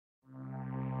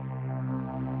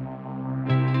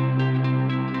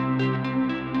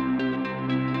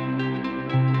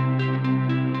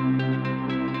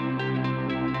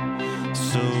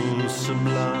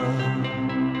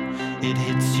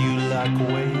like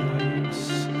waves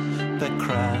that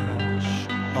crash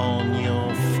on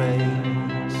your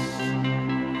face.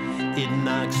 It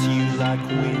knocks you like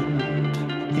wind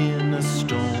in a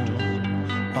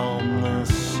storm on the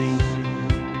sea.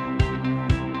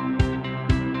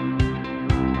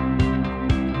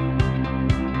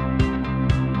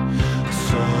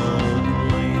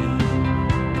 Suddenly,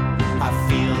 I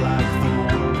feel like the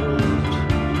world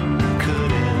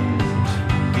could end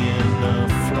in a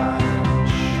flash.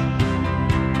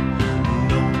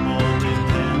 No more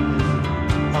depend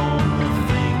on the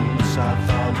things I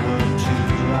thought were to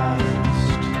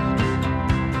last.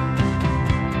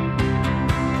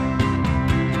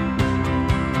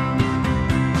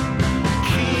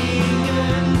 King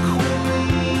and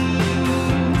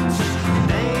queens,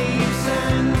 knaves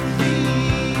and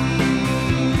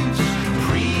thieves,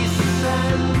 priests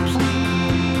and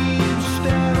plebes,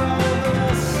 they're all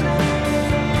the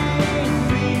same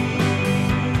being.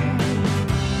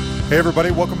 Hey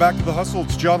everybody, welcome back to The Hustle.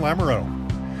 It's John Lamoureux.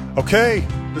 Okay,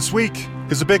 this week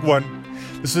is a big one.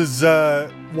 This is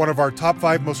one of our top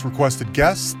 5 most requested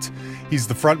guests. He's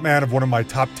the frontman of one of my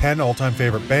top 10 all-time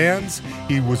favorite bands.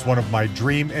 He was one of my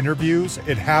dream interviews.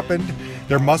 It happened.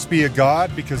 There must be a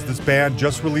God because this band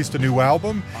just released a new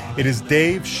album. It is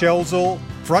Dave Schelzel,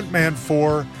 frontman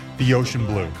for The Ocean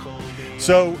Blue.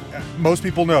 So, most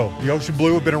people know The Ocean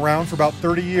Blue have been around for about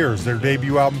 30 years. Their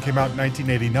debut album came out in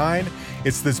 1989.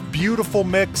 It's this beautiful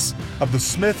mix of the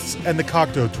Smiths and the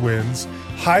Cocteau Twins,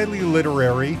 highly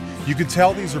literary. You can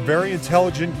tell these are very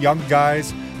intelligent young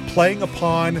guys playing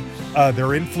upon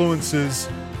their influences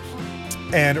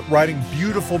and writing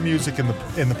beautiful music in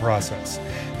the process.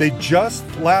 They just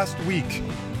last week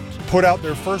put out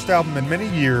their first album in many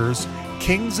years,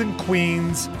 Kings and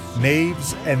Queens,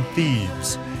 Knaves and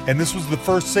Thieves. And this was the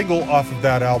first single off of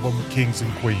that album, Kings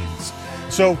and Queens.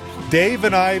 So Dave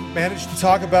and I managed to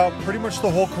talk about pretty much the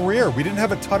whole career. We didn't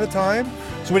have a ton of time,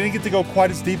 so we didn't get to go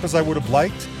quite as deep as I would have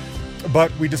liked. But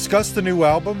we discussed the new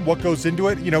album, what goes into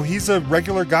it. You know, he's a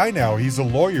regular guy now. He's a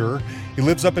lawyer. He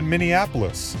lives up in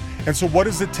Minneapolis. And so what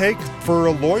does it take for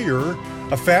a lawyer,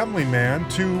 a family man,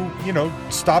 to,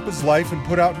 stop his life and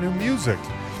put out new music?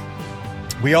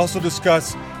 We also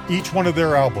discuss each one of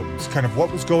their albums, kind of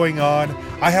what was going on.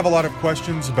 I have a lot of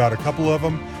questions about a couple of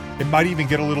them. It might even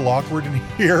get a little awkward in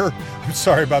here. I'm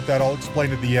sorry about that. I'll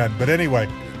explain at the end. But anyway,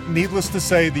 needless to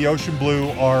say, the Ocean Blue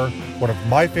are one of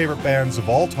my favorite bands of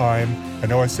all time. I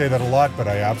know I say that a lot, but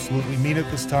I absolutely mean it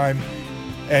this time.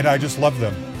 And I just love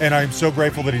them. And I'm so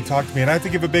grateful that he talked to me. And I have to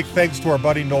give a big thanks to our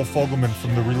buddy Noel Fogelman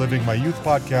from the Reliving My Youth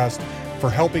podcast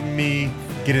for helping me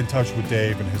get in touch with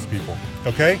Dave and his people.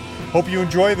 Okay? Hope you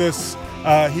enjoy this.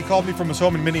 He called me from his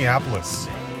home in Minneapolis.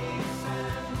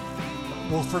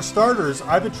 Well, for starters,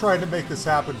 I've been trying to make this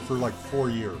happen for like 4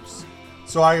 years.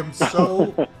 So I am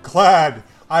so glad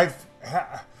I'm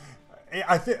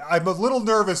a little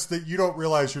nervous that you don't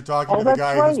realize you're talking to the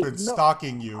guy who's been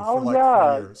stalking you for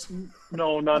 4 years.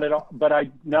 No, not at all. But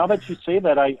now that you say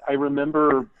that, I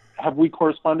remember, have we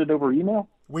corresponded over email?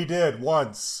 We did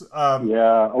once.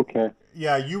 Yeah, okay.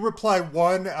 Yeah, you reply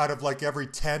one out of like every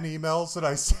 10 emails that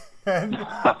I send.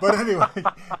 But anyway,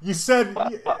 you said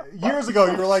years ago,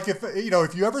 you were like,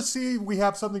 if you ever see we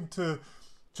have something to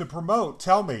promote,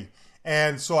 tell me.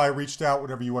 And so I reached out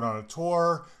whenever you went on a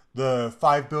tour, the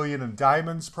 5 Billion in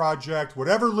Diamonds project,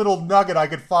 whatever little nugget I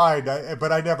could find,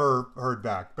 but I never heard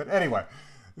back. But anyway,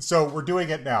 so we're doing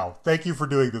it now. Thank you for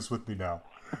doing this with me now.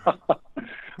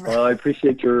 Well, I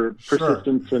appreciate your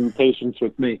persistence and patience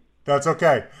with me. That's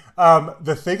okay.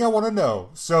 The thing I want to know,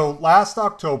 so last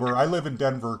October, I live in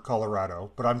Denver,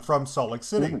 Colorado, but I'm from Salt Lake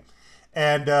City. Mm-hmm.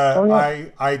 And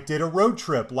I did a road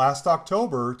trip last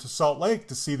October to Salt Lake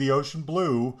to see the Ocean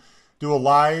Blue do a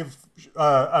live,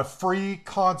 a free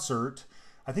concert.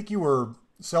 I think you were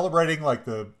celebrating like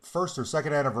the first or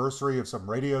second anniversary of some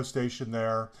radio station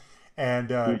there. And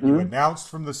you announced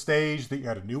from the stage that you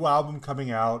had a new album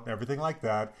coming out and everything like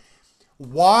that.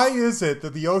 Why is it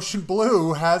that the Ocean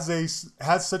Blue has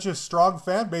such a strong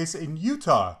fan base in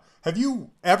Utah? Have you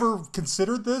ever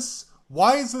considered this?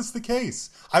 Why is this the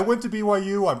case? I went to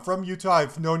BYU. I'm from Utah.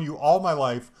 I've known you all my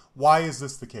life. Why is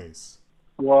this the case?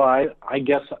 Well, I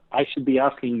guess I should be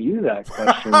asking you that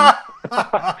question.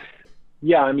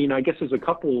 Yeah, I mean, I guess there's a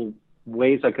couple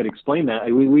ways I could explain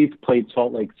that. We've played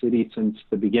Salt Lake City since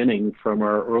the beginning, from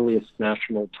our earliest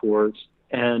national tours,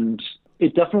 and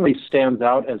it definitely stands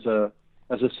out as a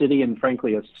city and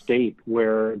frankly a state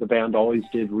where the band always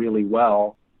did really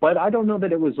well. But I don't know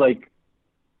that it was like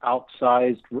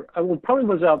outsized. Well, it probably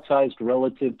was outsized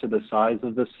relative to the size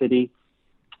of the city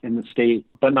in the state,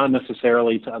 but not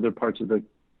necessarily to other parts of the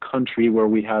country where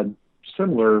we had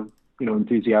similar,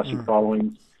 enthusiastic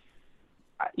followings.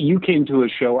 You came to a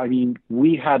show. I mean,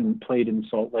 we hadn't played in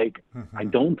Salt Lake, I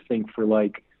don't think, for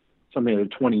like something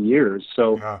like 20 years.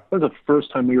 So it was the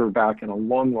first time we were back in a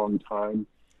long, long time.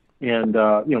 And,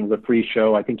 the free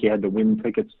show, I think you had to win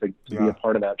tickets to be a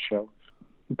part of that show.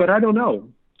 But I don't know.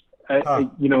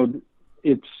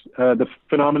 It's the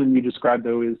phenomenon you described,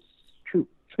 though, is true.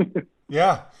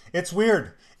 Yeah, it's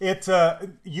weird.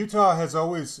 Utah has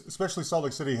always, especially Salt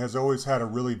Lake City, has always had a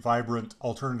really vibrant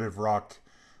alternative rock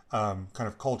kind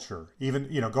of culture, even,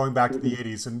 going back to the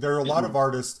 80s. And there are a lot of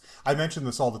artists, I mention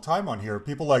this all the time on here,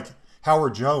 people like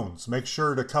Howard Jones make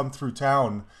sure to come through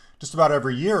town just about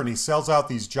every year, and he sells out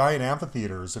these giant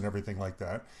amphitheaters and everything like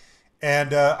that.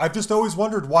 And I've just always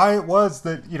wondered why it was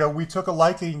that, we took a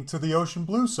liking to the Ocean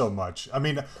Blue so much. I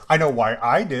mean, I know why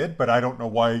I did, but I don't know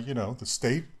why, the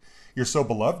state, you're so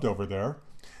beloved over there.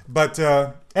 But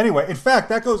anyway, in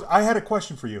fact, I had a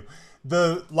question for you.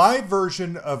 The live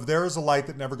version of There Is a Light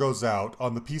That Never Goes Out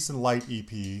on the Peace and Light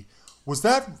EP, was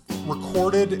that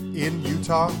recorded in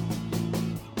Utah?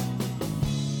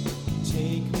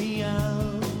 Take me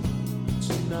out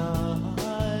tonight,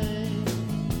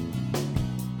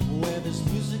 where there's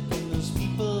music and there's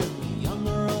people and the young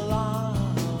are alive.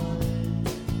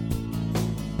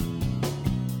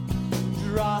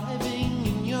 Driving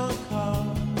in your car,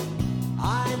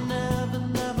 I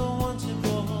never want to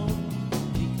go home,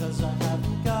 because I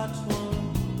haven't got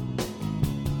one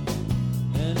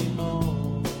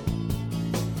anymore.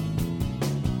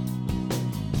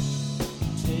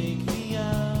 Take me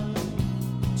out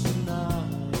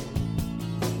tonight,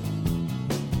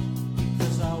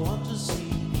 because I want to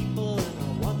see people and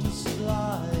I want to see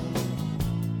life.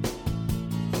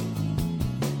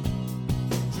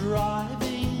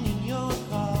 Driving in your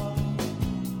car,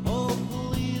 oh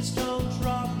please don't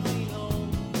drop me home,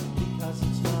 because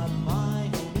it's not my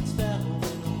home, it's their home,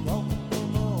 and I'm welcome no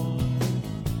more.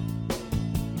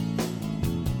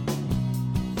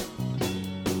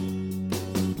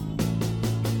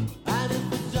 And if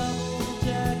a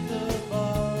double-decker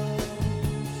bus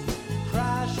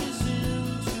crashes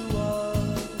into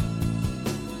us,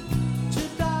 to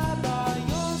die by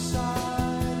your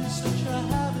side is such a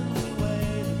heavenly way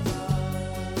to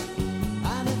die.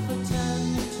 And if a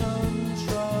 10-ton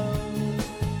truck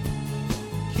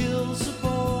kills the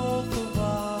both of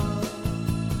us,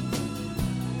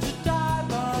 to die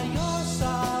by your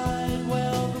side,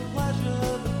 well, the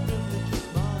pleasure, the privilege is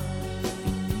mine.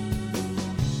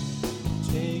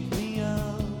 Take me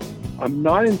out. I'm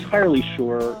not entirely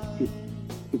sure. It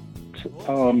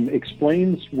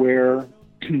explains where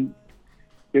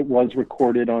it was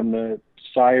recorded on the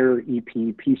Sire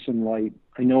EP, Peace and Light.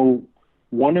 I know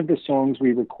one of the songs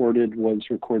we recorded was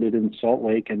recorded in Salt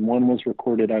Lake, and one was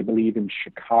recorded, I believe, in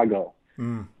Chicago.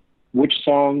 Which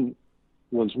song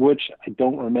was which, I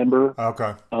don't remember.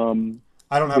 Okay.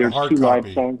 I don't have a There's hard two live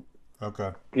copy. songs.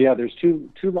 Okay. Yeah, there's two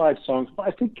live songs.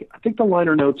 I think the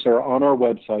liner notes are on our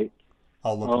website.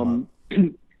 I'll look them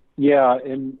up. Yeah,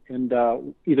 and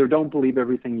either Don't Believe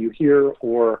Everything You Hear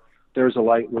or There's a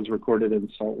Light was recorded in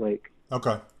Salt Lake.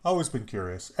 Okay. Always been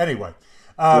curious. Anyway,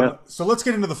 Yeah. so let's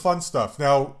get into the fun stuff.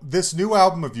 Now, this new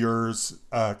album of yours,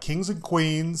 Kings and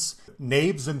Queens,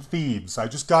 Knaves and Thieves, I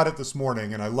just got it this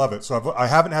morning and I love it. So I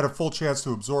haven't had a full chance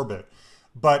to absorb it.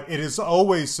 But it is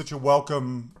always such a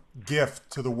welcome gift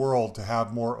to the world to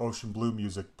have more Ocean Blue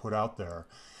music put out there.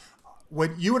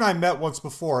 When you and I met once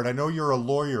before, and I know you're a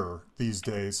lawyer these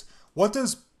days, what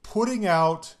does putting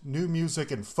out new music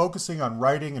and focusing on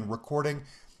writing and recording,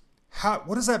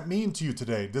 what does that mean to you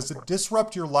today? Does it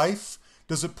disrupt your life?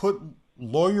 Does it put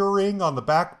lawyering on the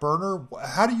back burner?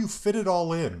 How do you fit it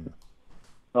all in?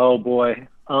 Oh boy.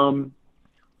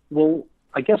 Well,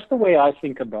 I guess the way I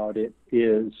think about it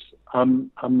is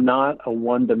I'm not a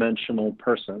one-dimensional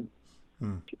person.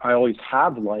 I always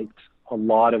have liked a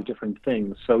lot of different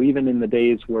things. So even in the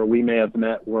days where we may have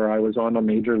met, where I was on a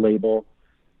major label,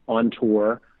 on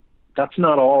tour, that's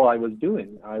not all I was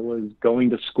doing. I was going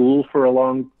to school for a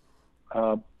long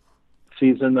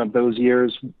season of those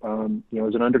years. As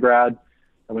an undergrad,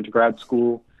 I went to grad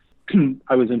school.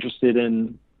 I was interested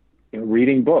in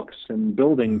reading books and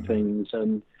building things.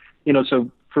 And, so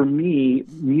for me,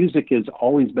 music has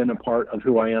always been a part of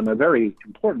who I am, a very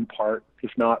important part,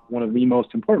 if not one of the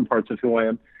most important parts of who I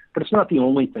am, but it's not the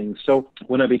only thing. So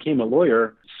when I became a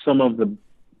lawyer, some of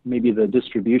maybe the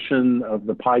distribution of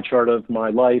the pie chart of my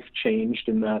life changed,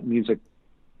 in that music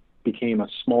became a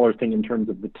smaller thing in terms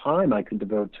of the time I could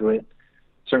devote to it,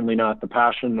 certainly not the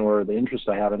passion or the interest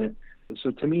I have in it.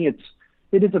 So to me, it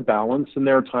is a balance, and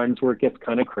there are times where it gets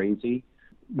kind of crazy.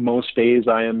 Most days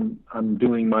I'm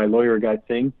doing my lawyer guy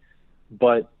thing,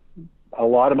 but a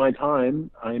lot of my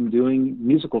time I'm doing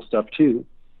musical stuff too.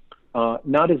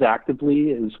 Not as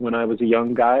actively as when I was a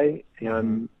young guy,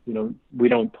 and we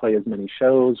don't play as many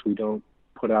shows, we don't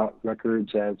put out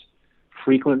records as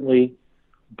frequently,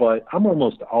 but I'm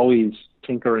almost always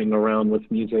tinkering around with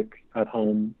music at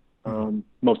home.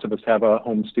 Most of us have a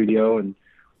home studio and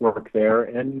work there,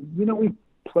 and we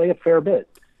play a fair bit.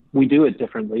 We do it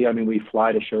differently. I mean, we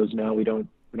fly to shows now. We don't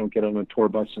get on a tour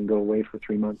bus and go away for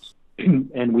 3 months.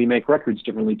 And we make records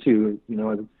differently too.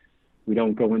 We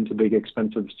don't go into big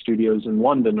expensive studios in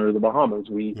London or the Bahamas.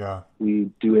 We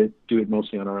do it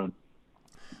mostly on our own.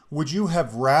 Would you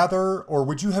have rather, or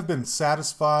would you have been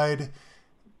satisfied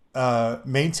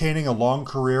maintaining a long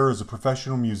career as a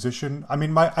professional musician? I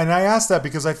mean, and I ask that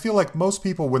because I feel like most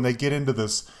people, when they get into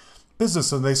this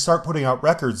business and they start putting out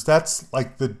records, that's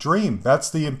like the dream. That's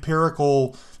the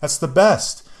empirical, that's the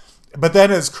best. But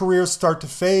then as careers start to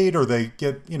fade or they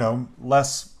get,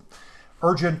 less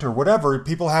urgent or whatever,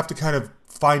 people have to kind of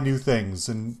find new things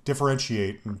and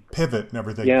differentiate and pivot and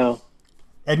everything. Yeah.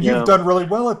 And you've done really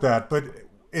well at that. But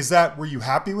were you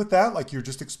happy with that? Like you're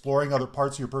just exploring other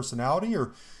parts of your personality?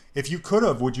 Or if you could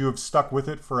have, would you have stuck with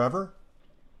it forever?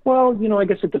 Well, I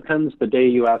guess it depends the day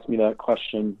you ask me that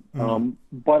question.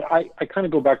 But I kind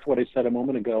of go back to what I said a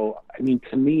moment ago. I mean,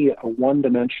 to me, a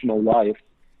one-dimensional life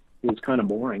is kind of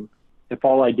boring. If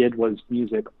all I did was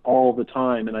music all the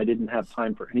time and I didn't have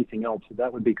time for anything else,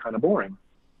 that would be kind of boring.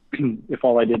 If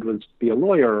all I did was be a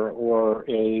lawyer or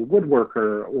a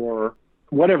woodworker or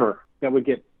whatever, that would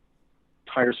get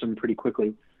tiresome pretty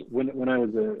quickly. When I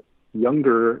was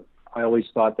younger, I always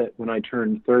thought that when I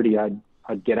turned 30,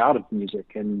 I'd get out of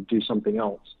music and do something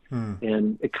else.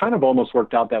 And it kind of almost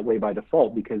worked out that way by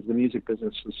default because the music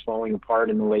business was falling apart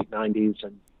in the late 90s.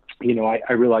 And,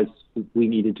 I realized we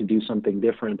needed to do something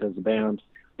different as a band.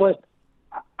 But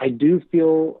I do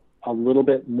feel a little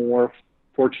bit more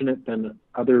fortunate than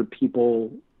other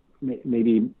people,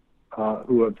 maybe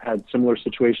who have had similar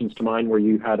situations to mine, where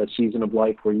you had a season of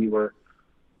life where you were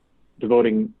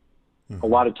devoting a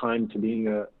lot of time to being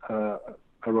a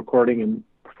recording and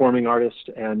performing artist,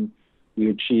 and you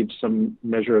achieved some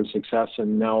measure of success,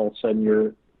 and now all of a sudden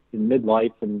you're in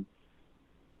midlife and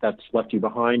that's left you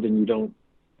behind and you don't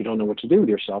know what to do with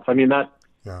yourself. I mean, I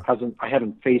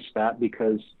haven't faced that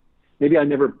because maybe I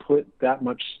never put that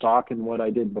much stock in what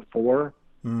I did before.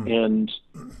 And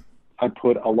I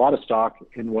put a lot of stock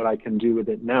in what I can do with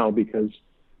it now because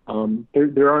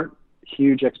there aren't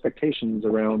huge expectations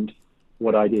around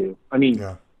what I do. I mean,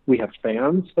 we have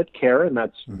fans that care, and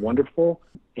that's wonderful.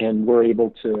 And we're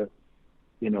able to,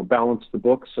 balance the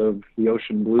books of the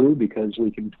ocean blue because we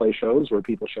can play shows where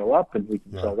people show up and we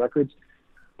can sell records.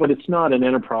 But it's not an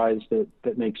enterprise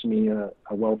that makes me a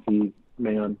wealthy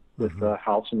man with a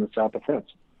house in the south of France.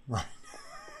 Right.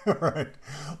 Right.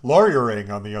 Lawyering,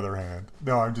 on the other hand.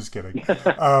 No, I'm just kidding.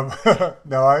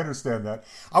 No, I understand that.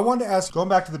 I wanted to ask, going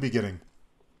back to the beginning,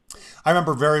 I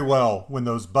remember very well when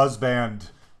those buzz band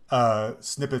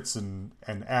snippets and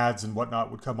ads and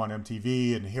whatnot would come on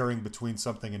MTV, and hearing Between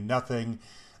Something and Nothing.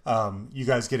 You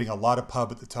guys getting a lot of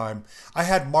pub at the time. I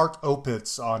had Mark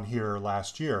Opitz on here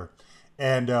last year,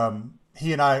 and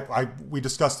he and we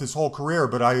discussed his whole career,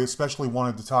 but I especially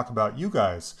wanted to talk about you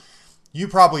guys. You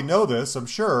probably know this, I'm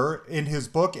sure. In his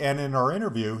book and in our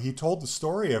interview, he told the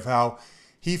story of how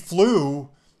he flew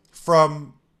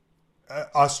from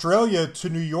Australia to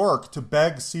New York to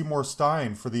beg Seymour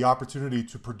Stein for the opportunity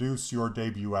to produce your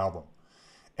debut album.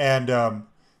 And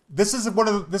this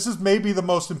is maybe the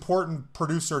most important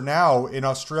producer now in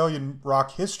Australian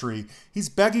rock history. He's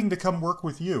begging to come work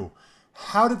with you.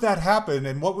 How did that happen,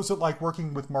 and what was it like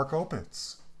working with Mark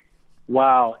Opitz?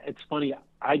 Wow, it's funny.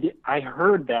 I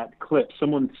heard that clip.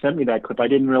 Someone sent me that clip. I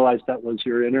didn't realize that was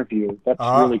your interview. That's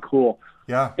really cool.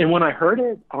 Yeah. And when I heard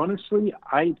it, honestly,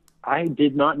 I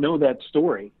did not know that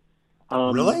story.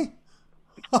 Really?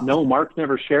 No, Mark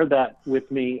never shared that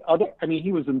with me.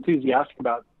 He was enthusiastic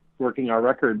about working our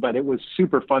record, but it was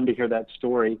super fun to hear that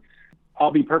story.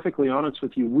 I'll be perfectly honest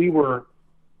with you.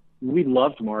 We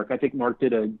loved Mark. I think Mark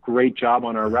did a great job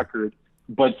on our record,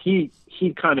 but he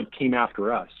kind of came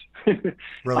after us.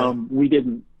 Really? We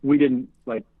didn't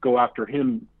like go after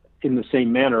him in the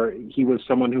same manner. He was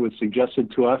someone who was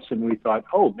suggested to us, and we thought,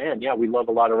 oh man, yeah, we love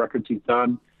a lot of records he's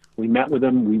done. We met with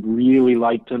him. We really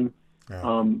liked him.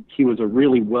 Yeah. He was a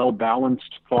really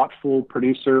well-balanced, thoughtful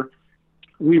producer.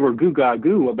 We were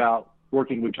goo about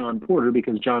working with John Porter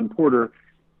because John Porter,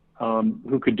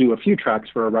 who could do a few tracks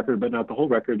for a record, but not the whole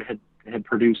record, had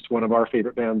produced one of our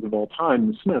favorite bands of all time,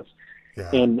 the Smiths,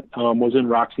 and was in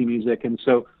Roxy Music. And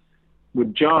so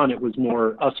with John, it was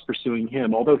more us pursuing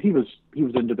him, although he was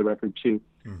into the record too.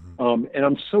 And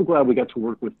I'm so glad we got to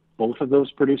work with both of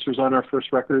those producers on our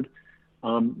first record.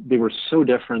 They were so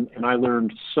different, and I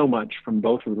learned so much from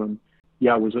both of them.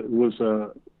 Yeah, it was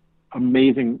a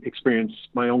amazing experience.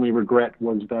 My only regret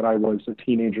was that I was a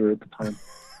teenager at the time.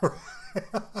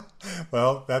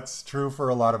 Well, that's true for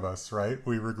a lot of us, right?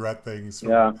 We regret things.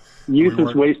 Yeah, youth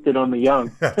is wasted on the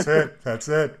young. That's it. That's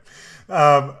it.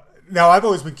 Now, I've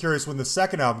always been curious when the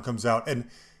second album comes out, and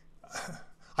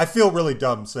I feel really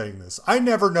dumb saying this. I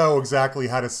never know exactly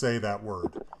how to say that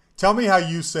word. Tell me how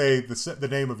you say the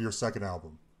name of your second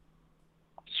album.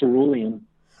 Cerulean.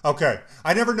 Okay.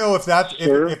 I never know if that's...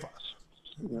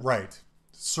 Right.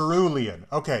 Cerulean.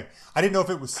 Okay. I didn't know if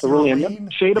it was Cerulean. cerulean.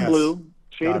 Yep. Shade of Blue.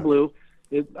 Shade of Blue.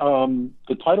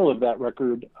 The title of that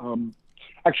record,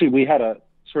 actually, we had a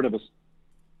sort of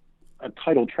a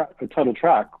title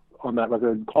track on that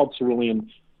record called Cerulean.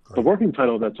 Great. The working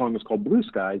title of that song is called Blue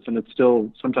Skies, and it's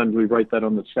still, sometimes we write that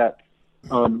on the set.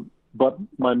 But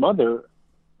my mother,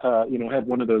 had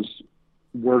one of those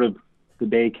word of the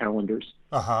day calendars.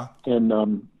 And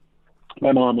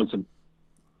my mom was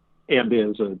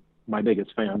my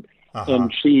biggest fan.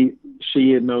 And she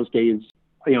in those days,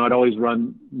 I'd always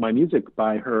run my music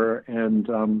by her,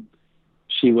 and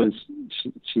she was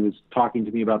talking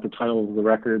to me about the title of the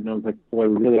record, and I was like, boy,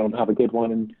 we really don't have a good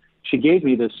one. And she gave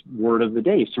me this word of the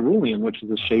day, cerulean, which is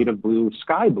a shade of blue,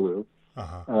 sky blue, as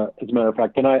a matter of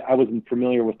fact. And I wasn't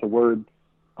familiar with the word.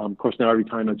 Of course, now every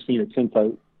time I've seen it since,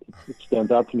 it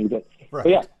stands out to me. But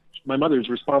yeah, my mother's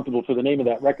responsible for the name of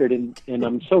that record, and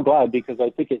I'm so glad, because I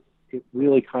think it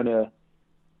really kind of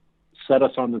set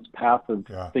us on this path of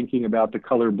thinking about the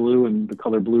color blue, and the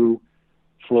color blue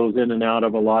flows in and out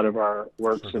of a lot of our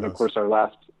works. Sure. And of course, our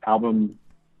last album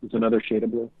is another shade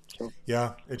of blue. So.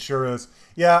 Yeah, it sure is.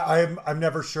 Yeah, I'm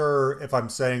never sure if I'm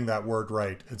saying that word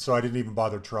right, and so I didn't even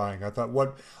bother trying. I thought,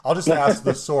 I'll just ask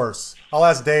the source. I'll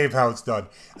ask Dave how it's done.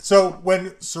 So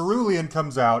when Cerulean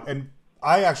comes out, and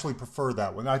I actually prefer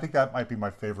that one. I think that might be my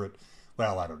favorite.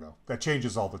 Well, I don't know. That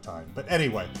changes all the time. But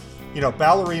anyway,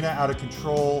 Ballerina Out of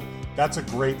Control, that's a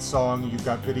great song. You've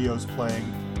got videos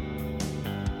playing.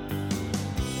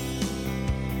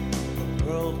 The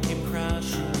world came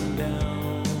crashing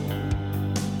down,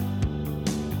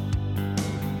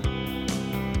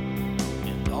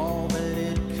 and all that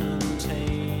it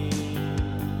contained,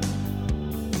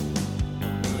 a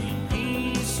million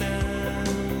pieces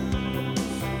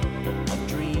of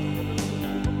dreams.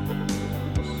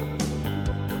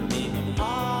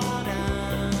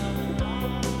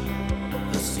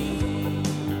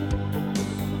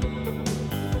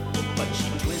 But she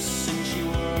twists and she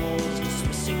whirls,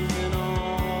 dismissing it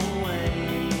all away.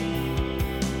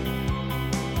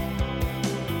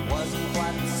 Wasn't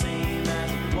quite the same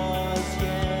as it was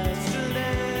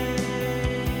yesterday.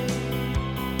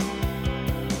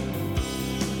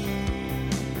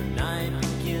 Her night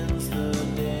begins the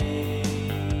day.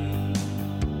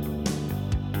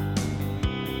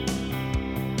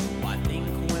 I think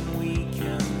when we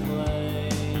can play,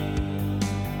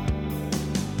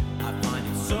 I find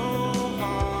it so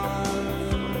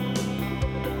hard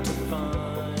to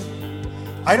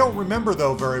find. I don't remember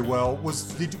though very well. Was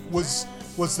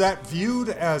that viewed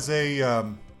as a?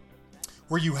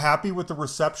 Were you happy with the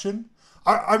reception?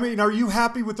 I mean, are you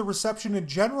happy with the reception in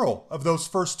general of those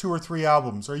first 2 or 3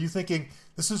 albums? Are you thinking,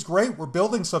 this is great, we're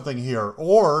building something here?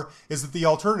 Or is it the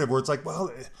alternative where it's like,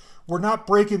 well, we're not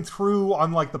breaking through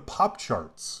on like the pop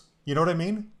charts? You know what I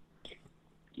mean?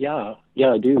 Yeah,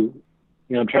 I do.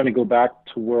 I'm trying to go back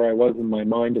to where I was in my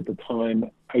mind at the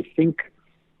time. I think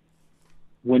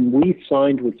when we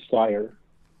signed with Sire,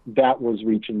 that was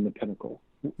reaching the pinnacle.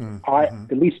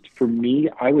 At least for me,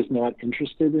 I was not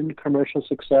interested in commercial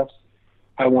success.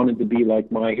 I wanted to be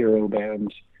like my hero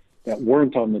bands that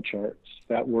weren't on the charts,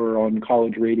 that were on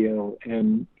college radio.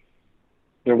 And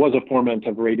there was a format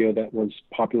of radio that was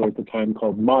popular at the time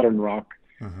called modern rock.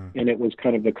 And it was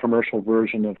kind of the commercial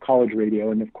version of college radio.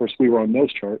 And of course, we were on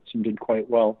those charts and did quite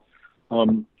well.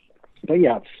 But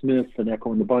yeah, Smith and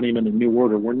Echo and the Bunnymen and New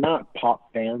Order were not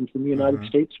pop bands in the United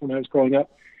States when I was growing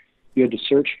up. You had to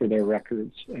search for their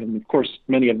records. And of course,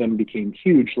 many of them became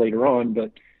huge later on.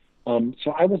 But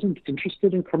so I wasn't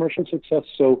interested in commercial success.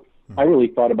 So I really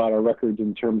thought about our records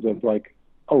in terms of like,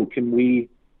 oh, can we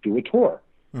do a tour?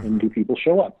 And do people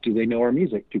show up? Do they know our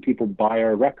music? Do people buy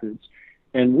our records?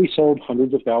 And we sold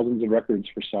hundreds of thousands of records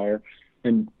for Sire.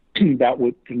 And that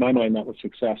would, in my mind, that was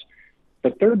success. The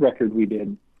third record we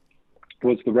did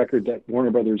was the record that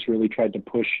Warner Brothers really tried to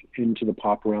push into the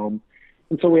pop realm.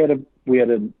 And so we had a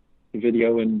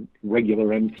video in regular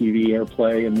MTV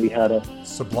airplay, and we had a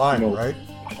Sublime, right?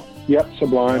 Yep,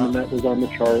 Sublime, and that was on the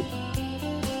chart.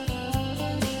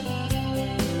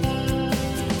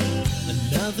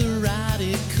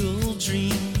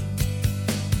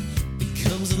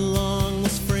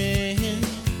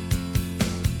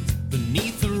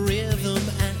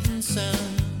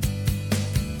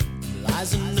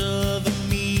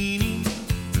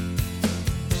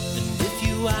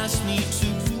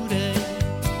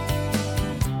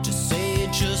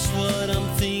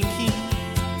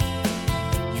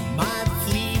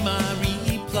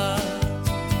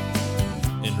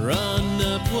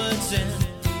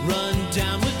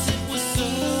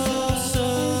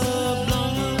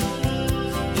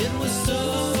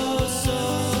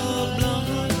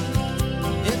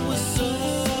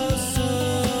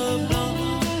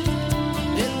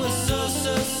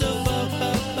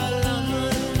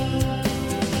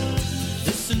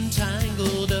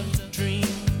 Tangled up dream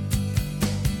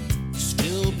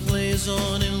still plays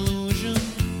on illusion,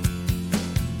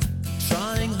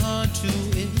 trying hard to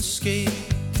escape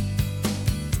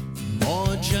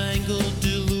more jangled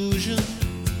delusion.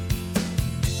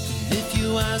 And if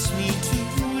you ask me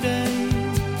today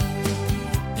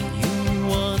and you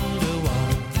wonder why,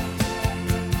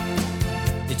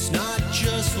 it's not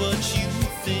just what you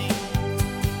think,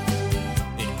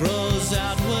 it grows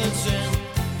outwards and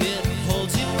it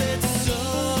holds you. It's so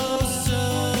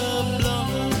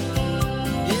sublime.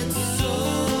 It's so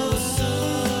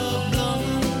sublime.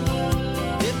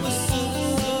 It was so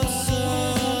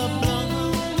sublime.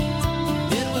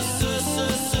 It was so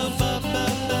sublime.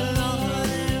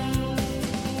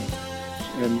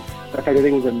 And in fact, I think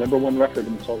it was a #1 record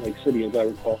in Salt Lake City, as I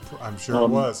recall. I'm sure it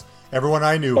was. Everyone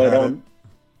I knew But had it.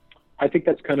 I think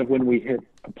that's kind of when we hit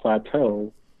a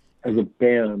plateau as a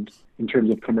band in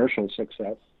terms of commercial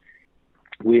success.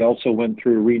 We also went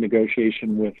through a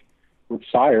renegotiation with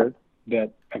Sire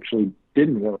that actually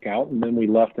didn't work out, and then we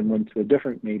left and went to a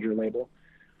different major label.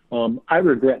 I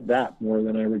regret that more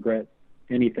than I regret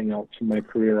anything else in my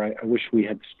career. I wish we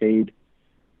had stayed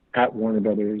at Warner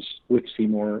Brothers with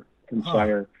Seymour and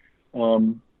Sire.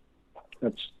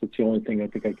 That's the only thing I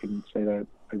think I can say that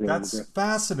I really That's regret.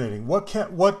 fascinating.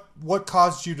 What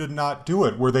caused you to not do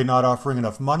it? Were they not offering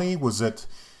enough money? Were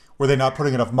they not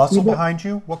putting enough muscle behind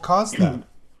you? What caused that?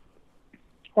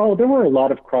 Oh, there were a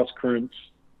lot of cross currents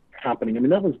happening. I mean,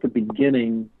 that was the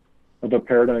beginning of a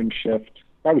paradigm shift.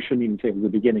 Probably shouldn't even say it was the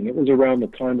beginning. It was around the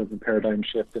time of the paradigm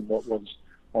shift in what was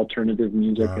alternative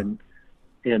music,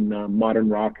 and modern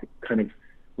rock kind of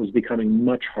was becoming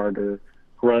much harder.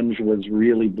 Grunge was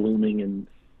really blooming and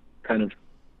kind of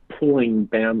pulling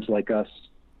bands like us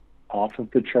off of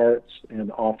the charts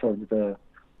and off of the,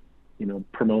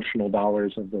 promotional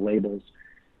dollars of the labels.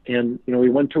 And, we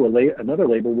went to another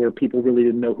label where people really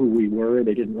didn't know who we were.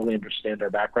 They didn't really understand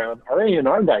our background. Our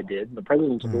A&R guy did, and the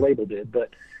presidents of the label did, but,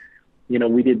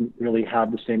 we didn't really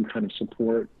have the same kind of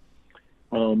support.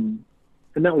 And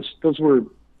that was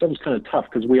kind of tough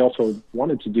because we also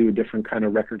wanted to do a different kind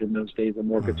of record in those days, a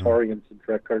more guitar-oriented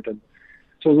record. And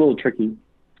so it was a little tricky.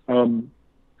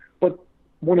 But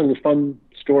one of the fun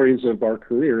stories of our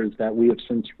career is that we have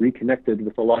since reconnected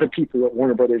with a lot of people at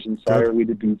Warner Brothers and Sire. Good. We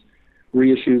did these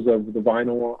reissues of the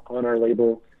vinyl on our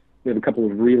label. We have a couple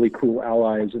of really cool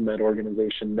allies in that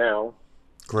organization now.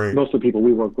 Great. Most of the people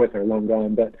we work with are long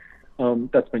gone, but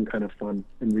that's been kind of fun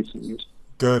in recent years.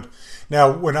 Good. Now,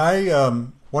 when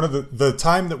one of the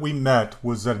time that we met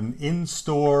was at an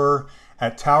in-store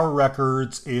at Tower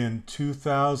Records in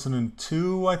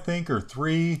 2002, I think, or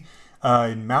 3,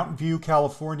 in Mountain View,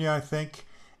 California, I think.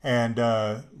 And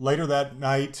later that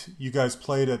night, you guys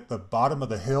played at the Bottom of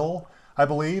the Hill, I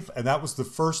believe, and that was the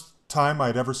first time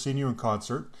I'd ever seen you in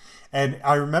concert. And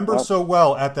I remember so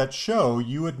well at that show,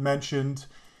 you had mentioned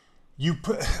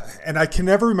and I can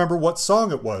never remember what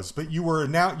song it was, but you were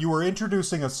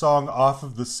introducing a song off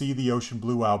of the See the Ocean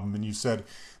Blue album, and you said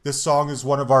this song is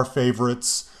one of our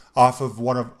favorites off of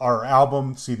one of our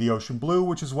album, See the Ocean Blue,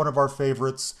 which is one of our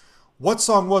favorites. What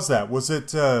song was that? Was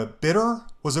it Bitter?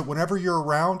 Was it Whenever You're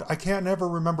Around? I can't never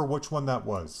remember which one that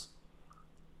was.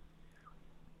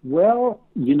 Well,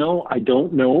 I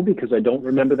don't know because I don't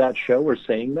remember that show or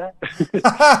saying that.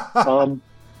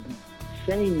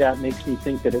 Saying that makes me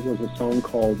think that it was a song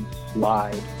called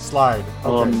Slide. Slide.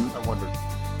 Okay, I wondered.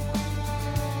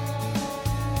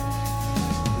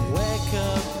 Wake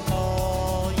up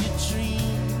all your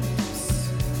dreams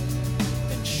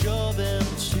and show them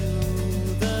to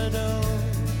the door.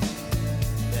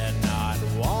 They're not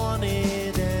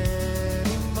wanted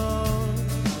anymore.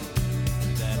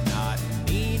 They're not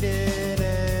needed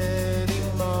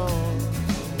anymore.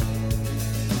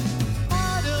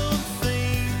 I don't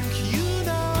think you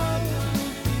know.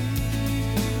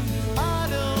 I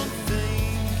don't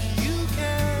think you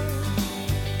care.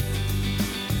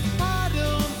 I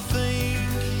don't think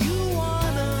you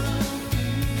wanna,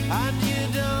 and you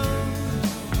don't,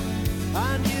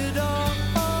 and you don't.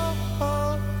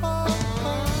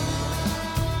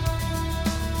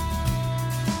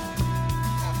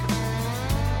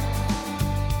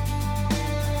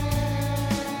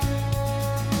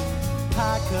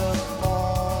 Pack up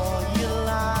all your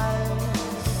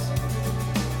lies,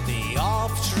 the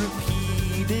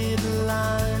oft-repeated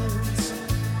lines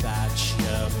that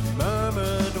you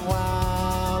murmured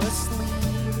while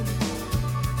asleep,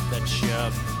 that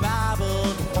you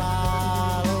babbled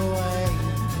while away.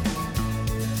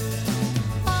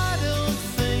 I don't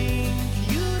think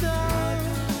you know.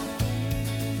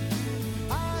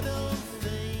 I don't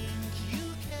think you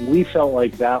can. we felt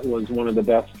like that was one of the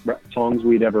best songs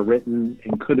we'd ever written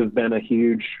and could have been a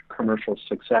huge commercial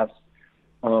success.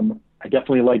 I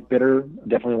definitely like Bitter. I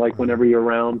definitely like Whenever You're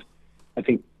Around. I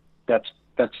think that's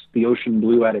the Ocean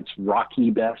Blue at its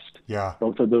rocky best. Yeah.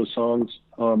 Both of those songs,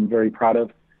 very proud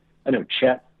of. I know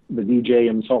Chet, the DJ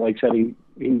in Salt Lake City,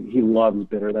 he loves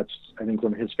Bitter. That's, I think,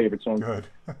 one of his favorite songs. Good.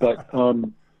 But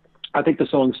I think the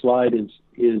song Slide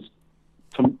is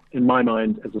in my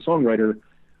mind, as a songwriter,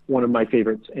 one of my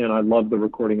favorites, and I love the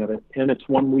recording of it. And it's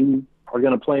one we are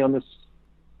going to play on this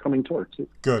coming tour, too.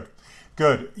 Good.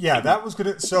 Yeah, that was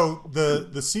good. So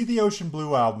the See the Ocean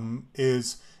Blue album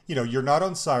is, you're not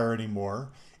on Sire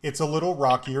anymore. It's a little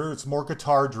rockier. It's more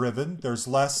guitar driven. There's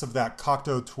less of that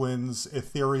Cocteau Twins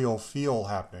ethereal feel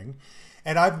happening.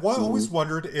 And I've always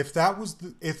wondered if that was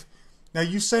now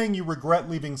you saying you regret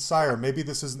leaving Sire, maybe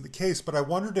this isn't the case, but I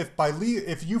wondered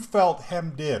if you felt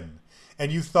hemmed in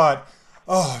and you thought,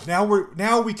 oh,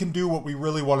 now we can do what we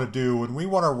really want to do, and we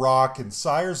want to rock, and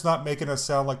Sire's not making us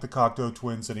sound like the Cocteau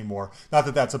Twins anymore. Not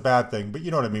that that's a bad thing, but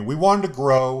you know what I mean. We wanted to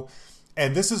grow,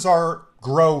 and this is our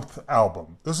growth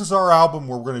album. This is our album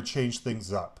where we're going to change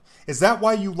things up. Is that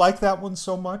why you like that one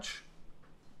so much?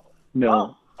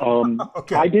 No.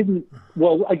 Okay. I didn't.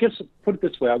 Well, I guess put it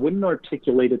this way: I wouldn't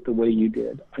articulate it the way you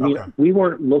did. I mean, Okay. we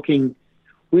weren't looking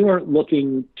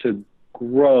to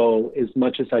grow as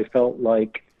much as I felt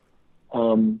like.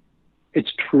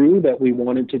 It's true that we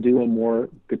wanted to do a more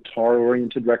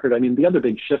guitar-oriented record. I mean, the other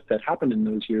big shift that happened in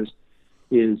those years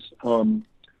is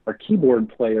our keyboard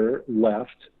player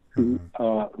left, who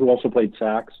also played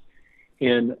sax,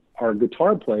 and our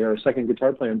guitar player, our second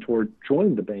guitar player on tour,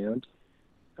 joined the band.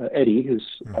 Eddie, who's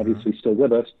obviously still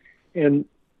with us, and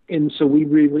so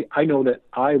I know that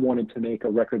I wanted to make a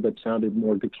record that sounded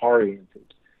more guitar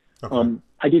oriented. Okay.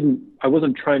 I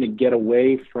wasn't trying to get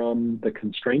away from the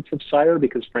constraints of Sire,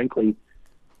 because frankly,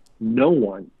 no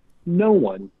one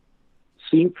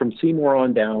from Seymour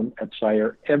on down at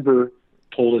Sire ever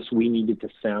told us we needed to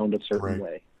sound a certain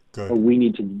way. Good. Or we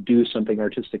need to do something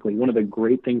artistically. One of the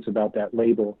great things about that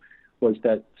label was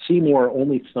that Seymour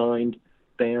only signed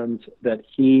bands that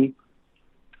he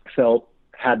felt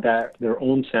had their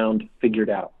own sound figured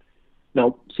out.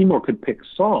 Now, Seymour could pick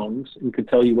songs and could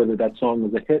tell you whether that song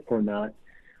was a hit or not,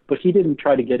 but he didn't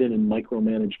try to get in and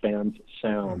micromanage bands'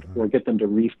 sound or get them to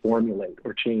reformulate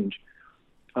or change.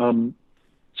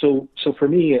 So for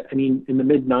me, I mean, in the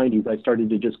mid-'90s, I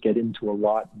started to just get into a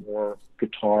lot more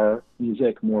guitar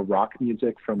music, more rock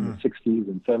music from the 60s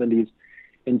and 70s.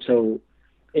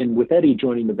 And with Eddie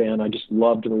joining the band, I just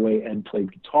loved the way Ed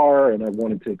played guitar, and I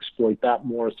wanted to exploit that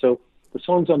more. So the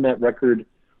songs on that record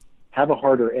have a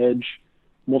harder edge,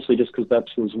 mostly just because that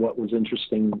was what was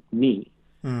interesting me.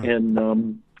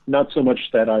 And not so much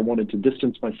that I wanted to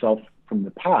distance myself from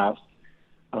the past.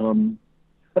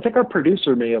 I think our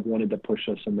producer may have wanted to push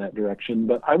us in that direction,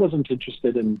 but I wasn't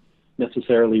interested in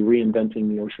necessarily reinventing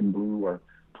the Ocean Blue or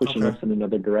pushing us in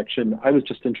another direction. I was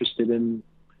just interested in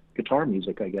guitar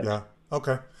music, I guess. Yeah.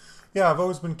 Okay. Yeah, I've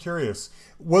always been curious.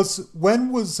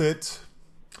 When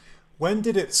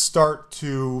did it start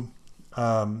to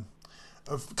come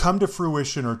to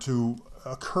fruition or to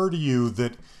occur to you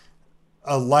that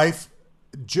a life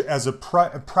as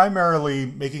primarily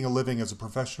making a living as a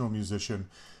professional musician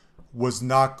was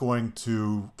not going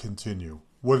to continue?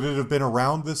 Would it have been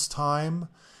around this time?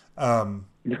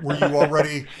 Were you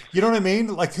already, you know what I mean?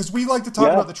 Like, because we like to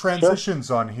talk about the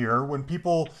transitions on here when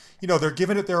people, they're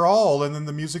giving it their all, and then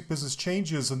the music business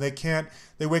changes and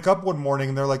they wake up one morning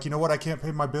and they're like, you know what? I can't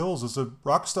pay my bills as a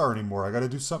rock star anymore. I got to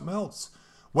do something else.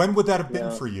 When would that have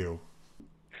been for you?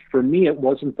 For me, it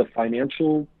wasn't the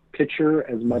financial picture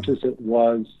as much as it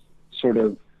was sort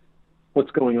of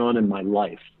what's going on in my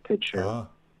life picture.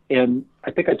 And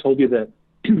I think I told you that,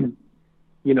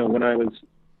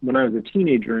 when I was a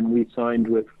teenager and we signed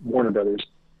with Warner Brothers,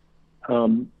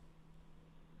 and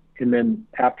then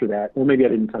after that, well, maybe I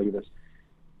didn't tell you this.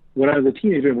 When I was a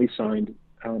teenager and we signed,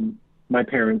 my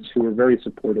parents, who were very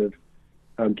supportive,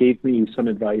 gave me some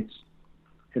advice,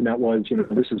 and that was,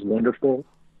 this is wonderful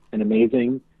and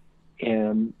amazing,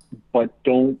 but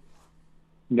don't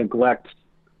neglect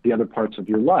the other parts of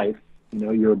your life.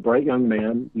 You're a bright young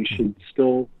man. You should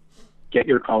still get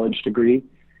your college degree,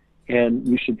 and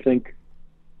you should think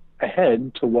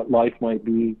ahead to what life might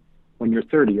be when you're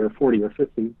 30 or 40 or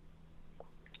 50.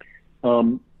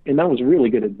 And that was really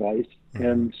good advice.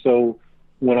 And so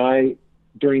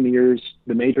during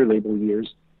the major label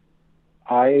years,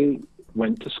 I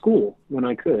went to school when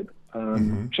I could,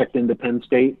 checked into Penn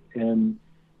State and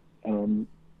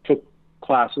took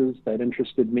classes that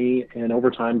interested me, and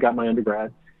over time got my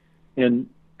undergrad. And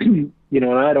and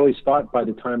I had always thought by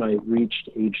the time I reached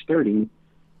age 30,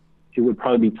 it would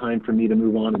probably be time for me to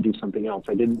move on and do something else.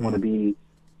 I didn't want to be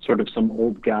sort of some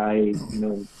old guy,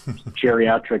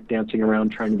 geriatric dancing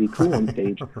around trying to be cool on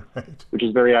stage, Right. which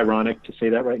is very ironic to say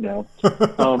that right now.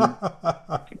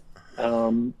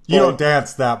 You don't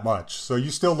dance that much, so you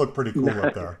still look pretty cool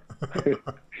up there.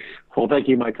 Well, thank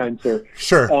you, my kind sir.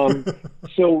 Sure.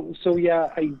 So yeah,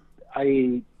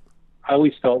 I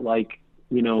always felt like,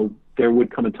 there would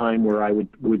come a time where I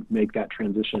would make that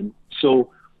transition.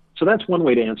 So that's one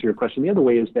way to answer your question. The other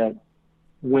way is that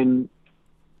when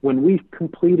we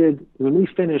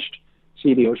finished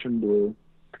See the Ocean Blue,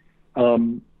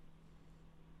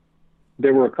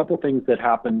 there were a couple things that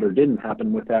happened or didn't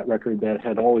happen with that record that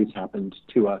had always happened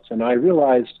to us. And I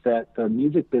realized that the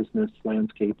music business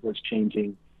landscape was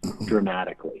changing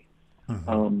dramatically.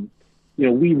 Mm-hmm.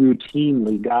 We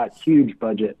routinely got huge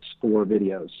budgets for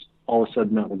videos. All of a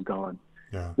sudden that was gone.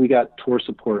 Yeah. We got tour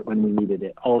support when we needed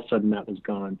it. All of a sudden that was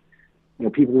gone.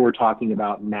 People were talking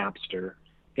about Napster,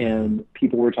 and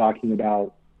people were talking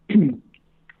about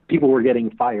people were getting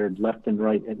fired left and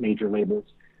right at major labels.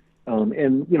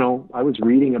 And I was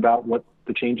reading about what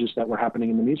the changes that were happening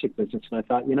in the music business, and I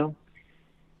thought,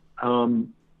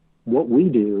 what we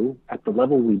do at the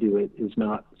level we do it is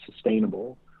not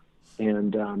sustainable,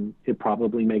 and it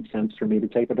probably makes sense for me to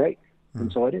take a break.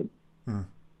 And so I did.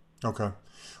 Okay.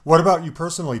 What about you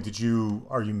personally?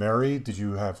 Are you married? Did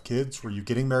you have kids? Were you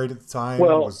getting married at the time?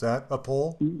 Well, was that a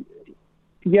pull?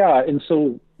 Yeah, and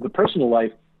so the personal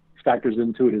life factors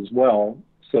into it as well.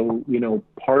 So,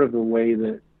 part of the way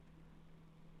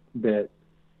that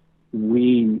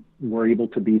we were able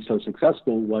to be so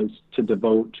successful was to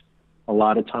devote a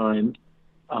lot of time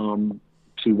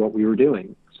to what we were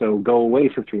doing. So go away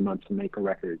for 3 months and make a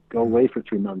record. Go away for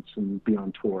 3 months and be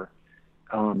on tour.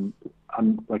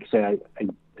 Like I say, I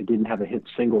didn't have a hit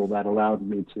single that allowed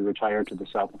me to retire to the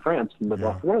south of France and live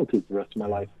off royalties the rest of my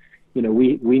life.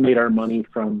 We made our money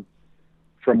from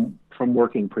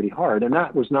working pretty hard, and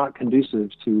that was not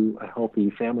conducive to a healthy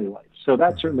family life. So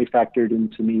that certainly factored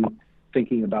into me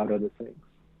thinking about other things.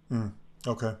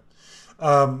 Okay.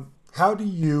 How do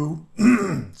you,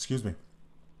 excuse me,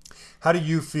 how do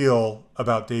you feel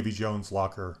about Davy Jones'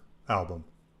 Locker album?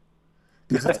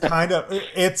 Because it's kind of,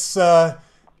 it's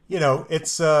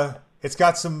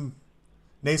got some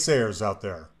naysayers out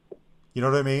there. You know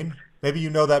what I mean? Maybe you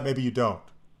know that, maybe you don't.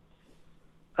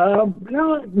 No,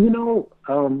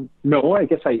 I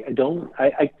guess I don't.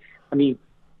 I mean,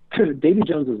 Davy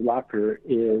Jones's Locker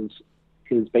is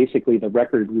basically the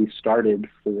record we started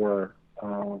for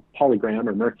Polygram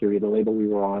or Mercury, the label we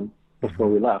were on before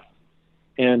we left.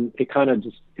 And it kind of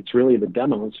it's really the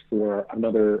demos for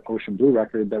another Ocean Blue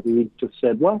record that we just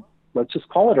said, well, let's just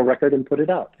call it a record and put it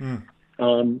out.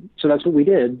 So that's what we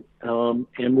did.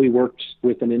 And we worked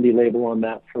with an indie label on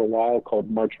that for a while called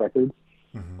March Records.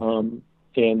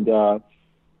 And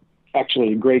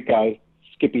actually a great guy,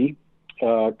 Skippy,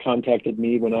 contacted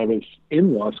me when I was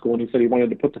in law school, and he said he wanted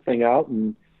to put the thing out,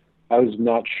 and I was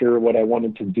not sure what I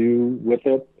wanted to do with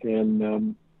it.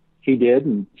 And he did,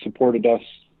 and supported us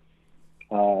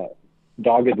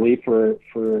doggedly for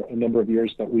a number of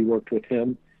years that we worked with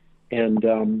him. And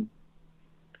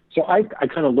so I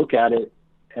kind of look at it,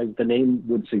 as the name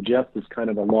would suggest, as kind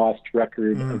of a lost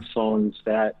record of songs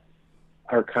that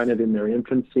are kind of in their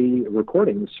infancy,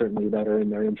 recordings certainly that are in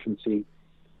their infancy.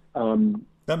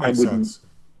 That makes sense.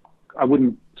 I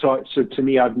wouldn't. So to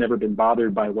me, I've never been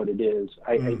bothered by what it is.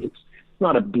 It's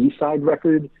not a B-side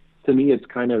record. To me, it's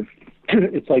kind of,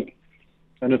 it's like,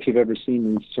 I don't know if you've ever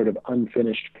seen these sort of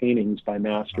unfinished paintings by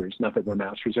masters. Not that we're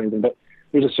masters or anything, but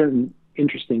there's a certain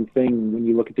interesting thing when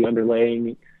you look at the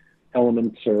underlaying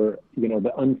elements or,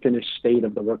 the unfinished state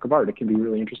of the work of art. It can be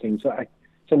really interesting. So in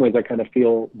some ways, I kind of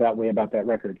feel that way about that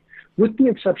record. With the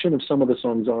exception of some of the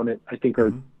songs on it, I think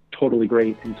are totally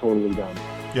great and totally done.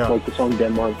 Yeah. Like the song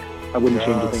Denmark, I wouldn't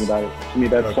change a thing about it. To me,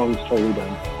 that song's totally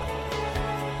done.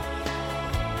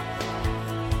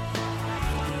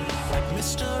 Like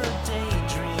Mr.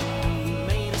 Daydream,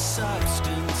 made of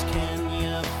substance, can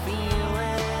you feel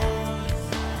it?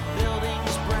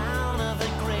 Buildings brown of a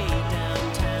gray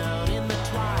downtown in the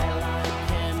twilight,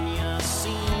 can you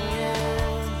see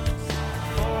it?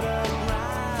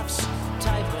 Photographs,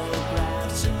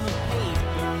 typographs in the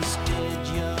papers, did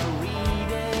you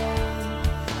read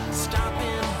it? Stop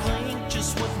and blink,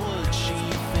 just what would she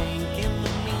think in the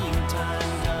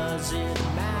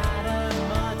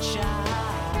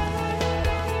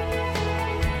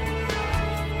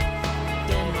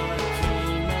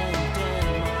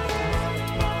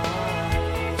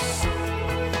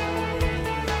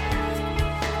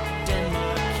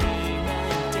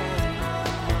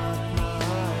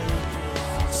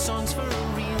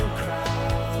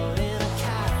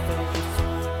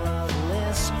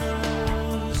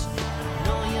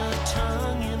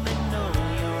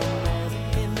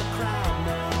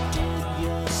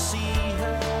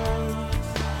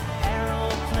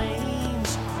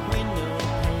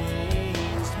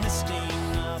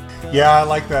Yeah, I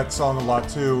like that song a lot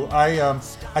too. I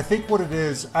think what it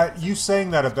is, you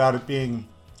saying that about it being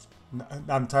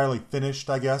not entirely finished,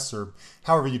 I guess, or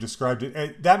however you described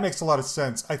it, that makes a lot of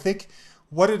sense. I think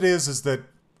what it is that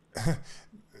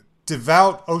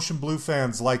devout Ocean Blue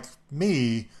fans like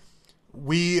me,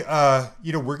 we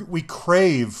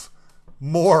crave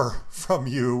more from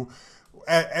you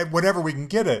whenever we can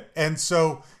get it, and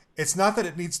so it's not that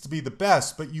it needs to be the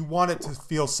best, but you want it to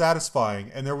feel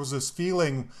satisfying. And there was this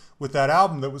feeling with that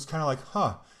album that was kind of like,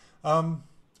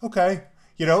 okay,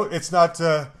 it's not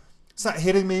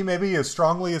hitting me maybe as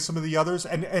strongly as some of the others,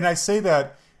 and I say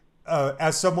that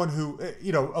as someone who,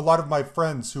 a lot of my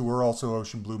friends who were also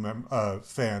Ocean Blue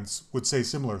fans would say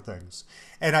similar things,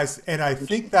 and I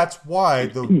think that's why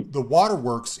the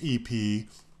Waterworks EP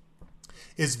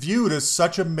is viewed as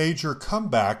such a major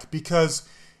comeback, because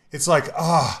it's like,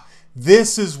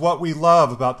 this is what we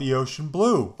love about the Ocean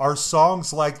Blue, are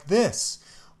songs like this.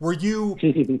 Were you,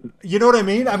 you know what I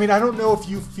mean? I mean, I don't know if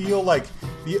you feel like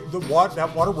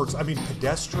that Waterworks, I mean,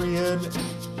 Pedestrian.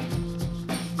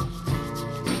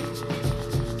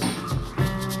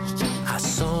 I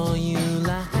saw you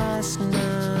last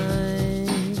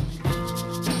night,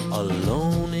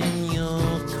 alone in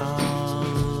your car.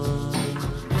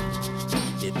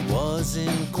 It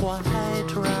wasn't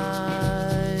quite right.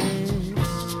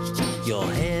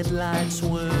 Your headlights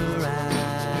were out.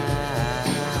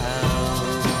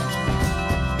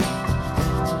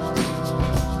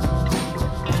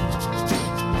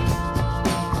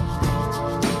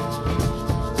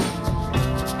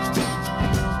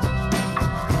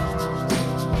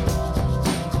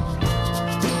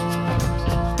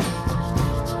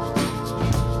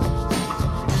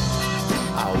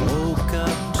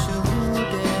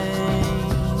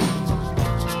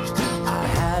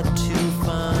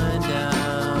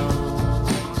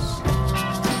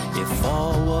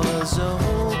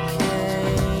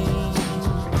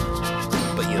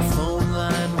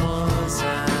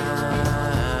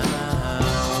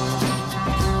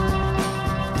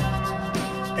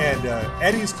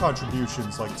 Eddie's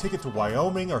contributions, like Ticket to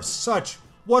Wyoming, are such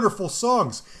wonderful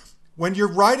songs. When you're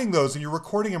writing those and you're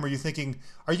recording them, are you thinking,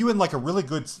 are you in like a really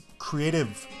good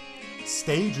creative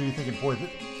stage? Or are you thinking, boy,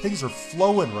 things are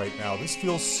flowing right now. This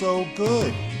feels so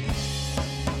good.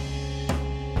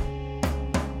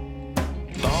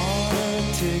 Bought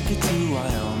a ticket to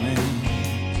Wyoming,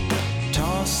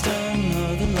 tossed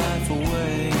another life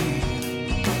away,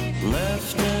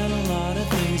 left in a lot of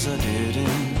things I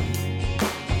didn't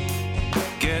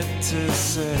get to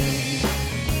say.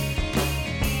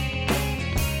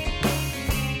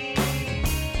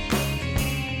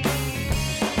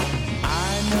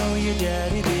 I know your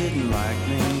daddy didn't like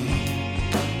me,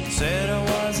 said I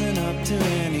wasn't up to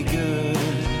any good,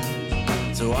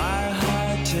 so I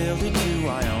hightailed it to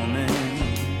Wyoming,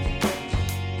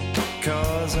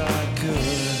 'cause I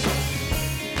could.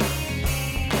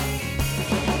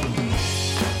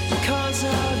 'Cause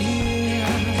out here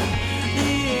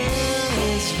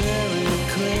very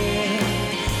clear,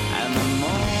 and the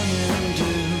morning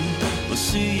dew will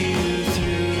see you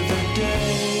through the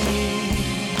day.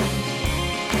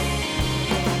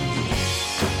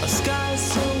 A sky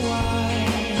so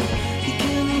wide you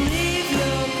can leave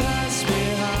your past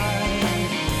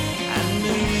behind and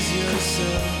lose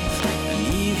yourself and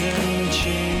even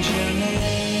change your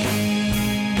name.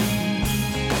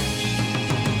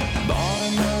 Bought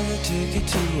another ticket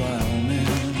to Wyoming,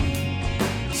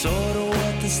 sort of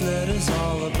what this letter's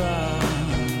all about.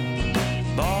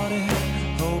 Bought it,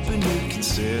 hoping you'd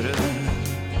consider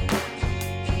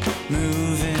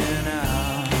moving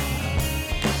out.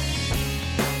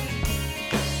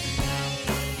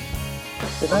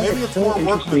 Or maybe it's more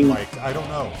workmanlike. I don't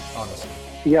know, honestly.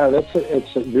 Yeah,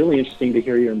 it's really interesting to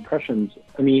hear your impressions.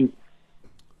 I mean,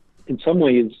 in some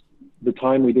ways, the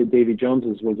time we did Davy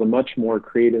Jones's was a much more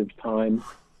creative time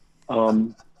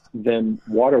than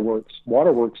Waterworks.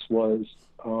 Waterworks was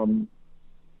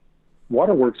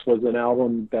an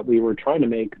album that we were trying to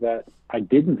make that I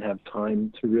didn't have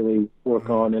time to really work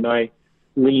on, and I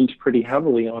leaned pretty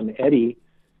heavily on Eddie,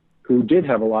 who did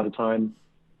have a lot of time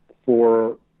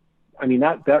for. I mean,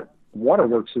 that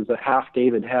Waterworks is a half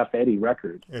David, half Eddie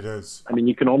record. It is. I mean,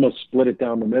 you can almost split it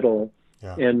down the middle,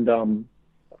 Yeah. and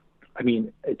I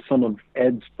mean, it's some of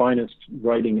Ed's finest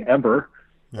writing ever,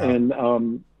 Yeah. and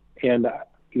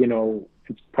you know,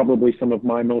 it's probably some of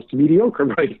my most mediocre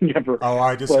writing ever. Oh,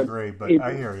 I disagree, but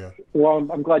I hear you. Well,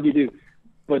 I'm glad you do,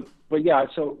 but yeah.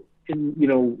 So,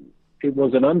 it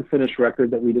was an unfinished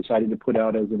record that we decided to put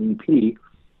out as an EP,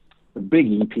 a big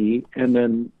EP, and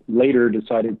then later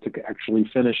decided to actually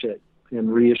finish it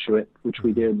and reissue it, which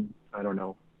we did, I don't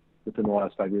know, within the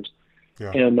last 5 years.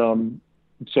 Yeah. And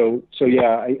so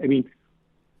yeah, I mean,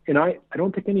 and I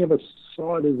don't think any of us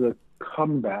saw it as a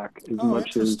comeback as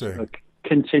much as interesting. a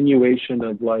continuation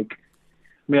of like,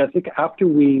 I mean, I think after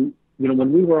we,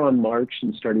 when we were on March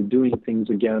and started doing things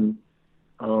again,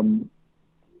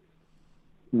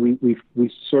 we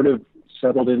sort of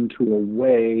settled into a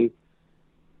way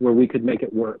where we could make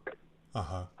it work,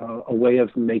 a way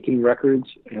of making records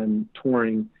and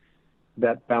touring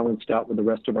that balanced out with the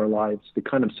rest of our lives. They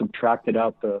kind of subtracted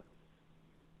out the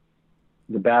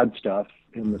bad stuff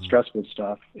and the stressful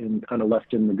stuff and kind of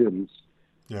left in the goodies.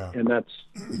 Yeah. And that's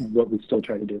what we still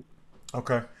try to do.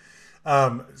 Okay.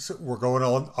 So we're going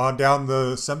on down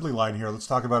the assembly line here. Let's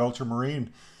talk about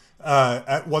Ultramarine.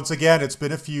 Once again, it's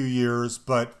been a few years,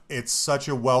 but it's such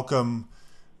a welcome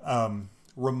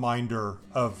reminder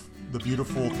of the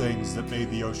beautiful things that made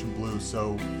the ocean blue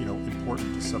so,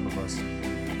 important to some of us.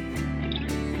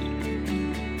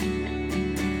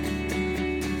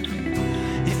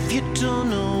 If you don't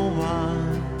know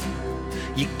why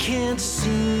you can't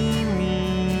see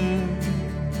me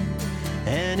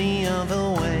any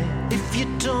other way, if you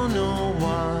don't know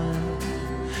why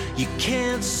you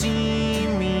can't see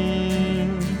me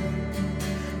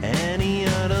any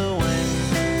other way.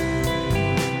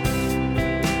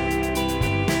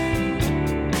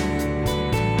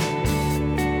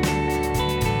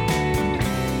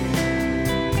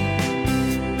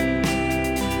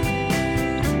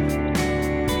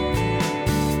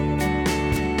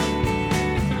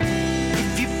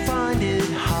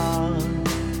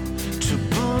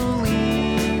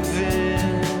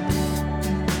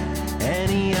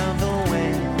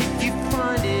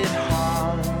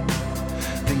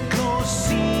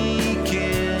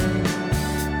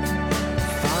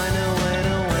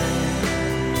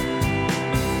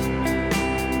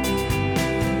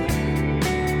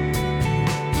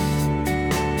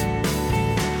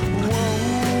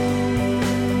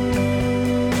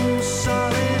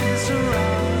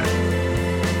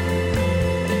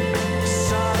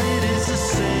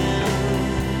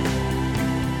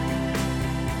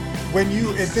 When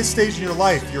you, at this stage in your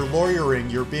life, you're lawyering,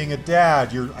 you're being a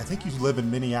dad, I think you live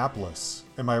in Minneapolis.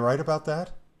 Am I right about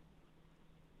that?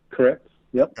 Correct.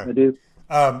 Yep, okay. I do.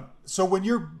 So when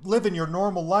you're living your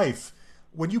normal life,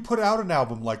 when you put out an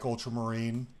album like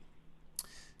Ultramarine,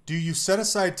 do you set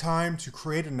aside time to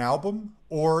create an album?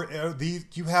 Or do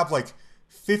you have like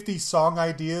 50 song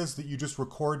ideas that you just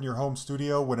record in your home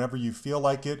studio whenever you feel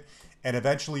like it? And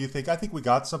eventually you think, I think we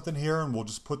got something here and we'll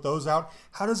just put those out.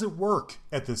 How does it work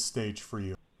at this stage for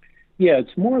you? Yeah,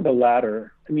 it's more the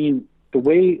latter. I mean, the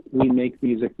way we make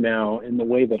music now and the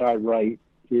way that I write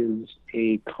is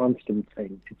a constant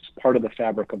thing. It's part of the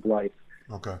fabric of life.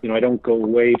 Okay. I don't go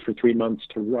away for 3 months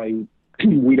to write.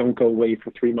 We don't go away for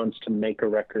 3 months to make a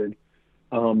record.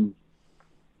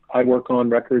 I work on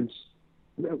records.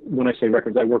 When I say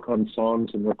records, I work on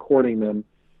songs and recording them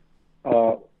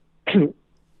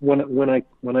when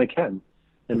I can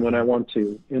and when I want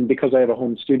to. And because I have a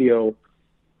home studio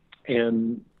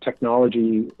and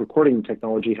recording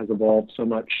technology has evolved so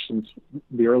much since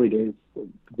the early days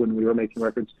when we were making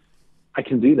records, I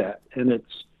can do that. And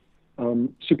it's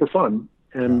super fun.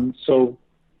 And so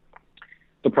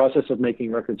the process of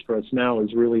making records for us now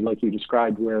is really like you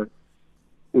described, where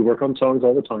we work on songs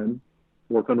all the time,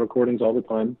 work on recordings all the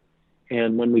time.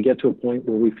 And when we get to a point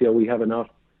where we feel we have enough,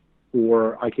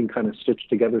 or I can kind of stitch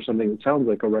together something that sounds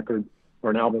like a record or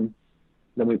an album,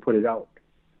 then we put it out.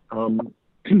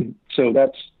 So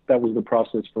that was the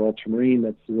process for Ultramarine.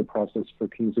 That's the process for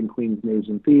Kings and Queens, Knaves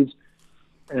and Thieves.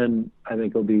 And I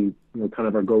think it'll be kind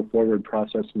of our go-forward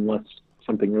process unless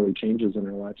something really changes in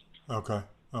our lives. Okay.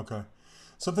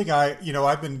 Something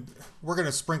we're going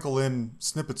to sprinkle in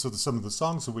snippets of some of the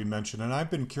songs that we mentioned, and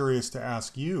I've been curious to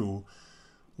ask you,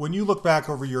 when you look back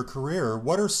over your career,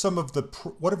 what are some of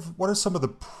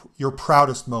your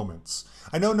proudest moments?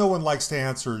 I know no one likes to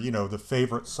answer, the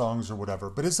favorite songs or whatever,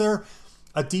 but is there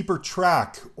a deeper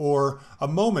track or a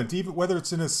moment, even whether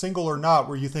it's in a single or not,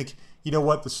 where you think,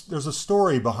 there's a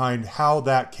story behind how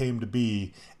that came to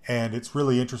be, and it's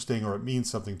really interesting or it means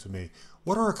something to me?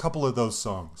 What are a couple of those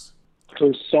songs?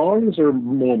 So songs or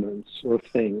moments or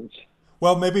things?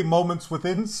 Well, maybe moments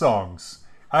within songs.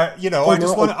 I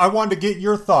wanted to get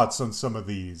your thoughts on some of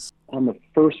these. On the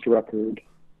first record,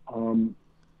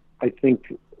 I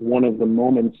think one of the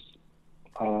moments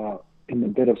in the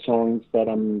bit of songs that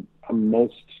I'm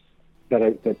most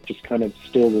that just kind of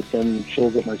still will send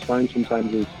chills up my spine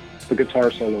sometimes is the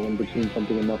guitar solo in Between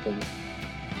Something and Nothing.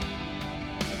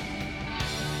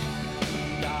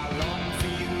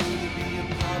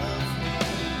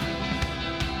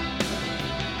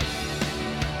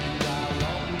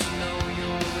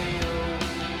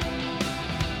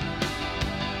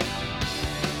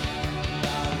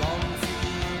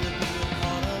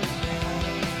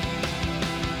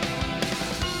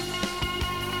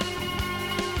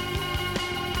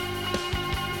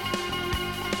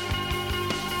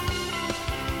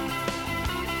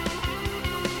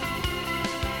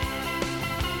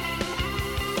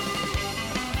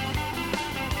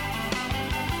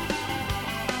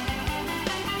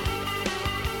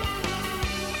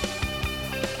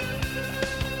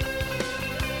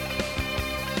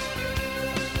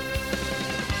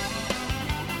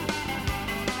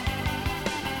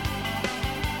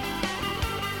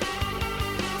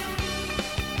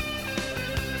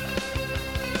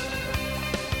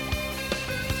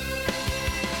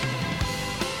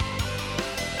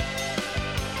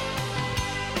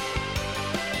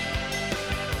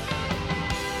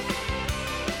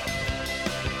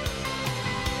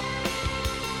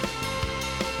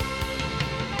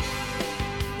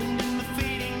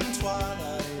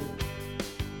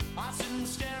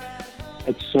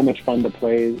 it's so much fun to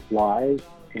play live,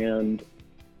 and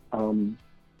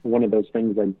one of those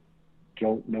things I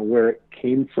don't know where it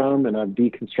came from, and I've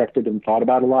deconstructed and thought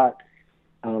about a lot,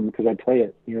 because I play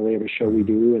it nearly every show we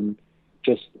do, and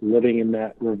just living in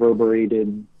that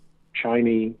reverberated,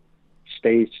 shiny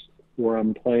space where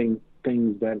I'm playing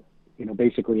things that, you know,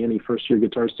 basically any first-year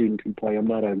guitar student can play. I'm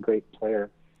not a great player,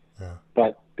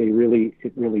 but it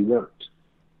really worked.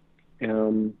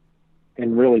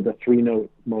 And really the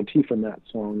 3-note motif in that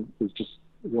song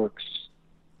works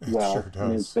well. Sure does.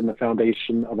 And it's been the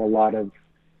foundation of a lot of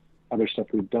other stuff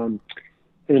we've done.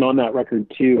 And on that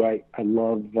record too, I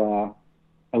love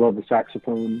the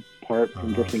saxophone part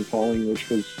in Drifting Falling, which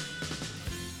was,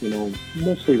 you know,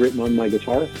 mostly written on my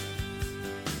guitar.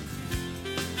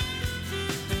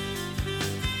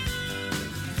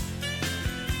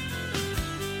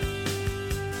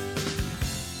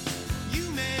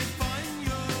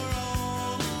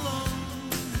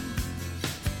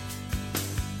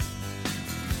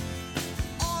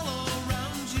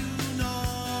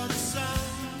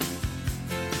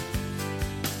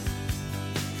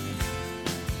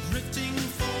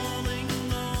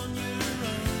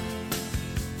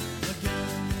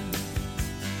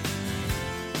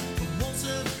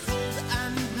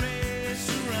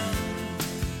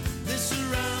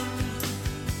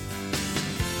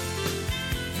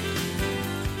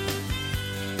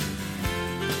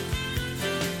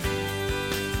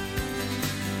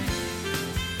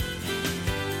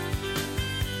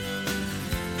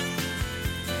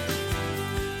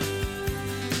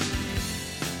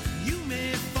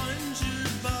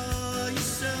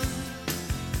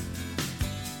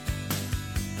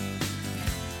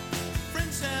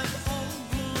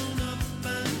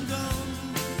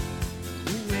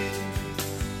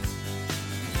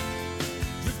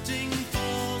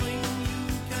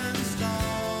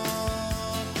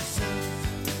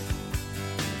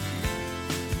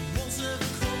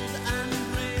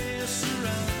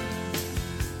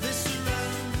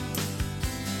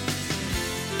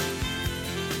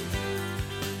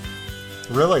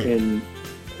 Really?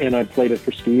 And I played it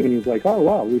for Steve, and he's like, "Oh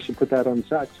wow, we should put that on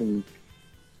sax." And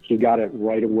he got it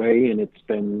right away, and it's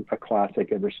been a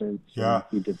classic ever since. Yeah, and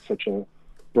he did such a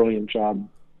brilliant job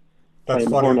That's playing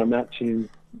funny. horn on that tune.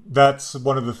 That's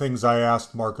one of the things I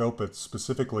asked Mark Opitz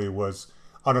specifically was,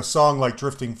 on a song like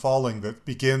Drifting Falling that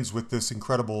begins with this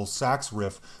incredible sax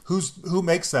riff, who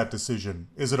makes that decision?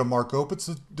 Is it a Mark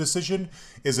Opitz decision?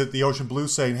 Is it the Ocean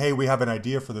Blues saying, "Hey, we have an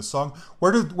idea for this song"?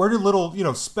 Where do little, you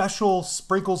know, special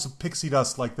sprinkles of pixie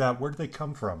dust like that, where do they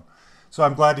come from? So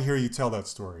I'm glad to hear you tell that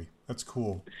story. That's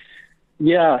cool.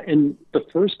 Yeah, and the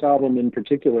first album in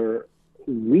particular,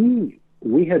 we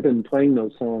had been playing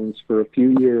those songs for a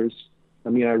few years. I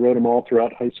mean, I wrote them all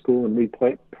throughout high school, and we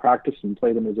practiced and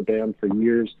played them as a band for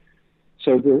years.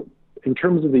 So in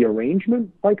terms of the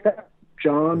arrangement like that,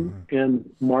 John and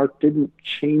Mark didn't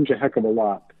change a heck of a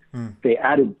lot. They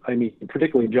added, I mean,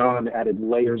 particularly John added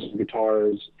layers of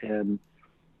guitars,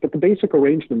 but the basic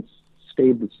arrangements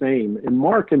stayed the same. And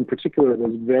Mark in particular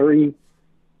was very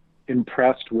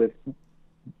impressed with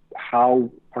how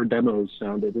our demos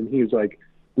sounded. And he was like,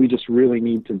 "We just really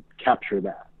need to capture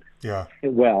that." Yeah.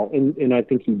 Well, and I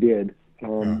think he did.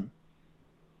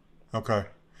 Okay.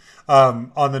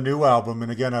 On the new album,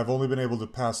 and again, I've only been able to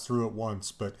pass through it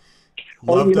once, but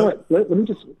you know what? Let me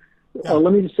just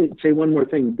say one more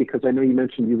thing, because I know you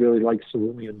mentioned you really like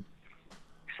Cerulean.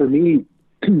 For me,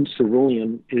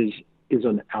 Cerulean is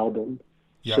an album.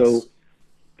 Yes. So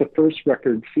the first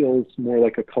record feels more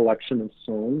like a collection of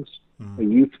songs, a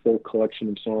youthful collection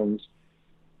of songs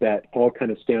that all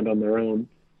kind of stand on their own.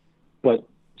 But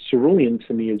Cerulean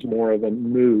to me is more of a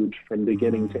mood from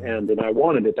beginning to end, and I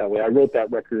wanted it that way. I wrote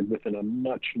that record within a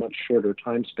much, much shorter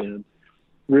time span,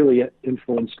 really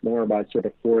influenced more by sort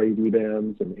of 4AD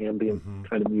bands and ambient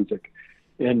kind of music.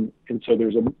 And so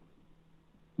there's a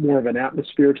more of an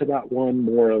atmosphere to that one,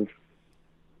 more of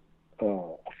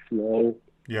a flow.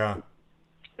 Yeah.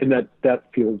 And that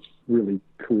feels really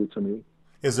cool to me.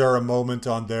 Is there a moment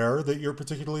on there that you're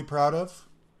particularly proud of?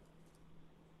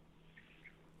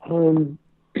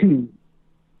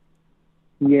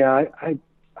 Yeah,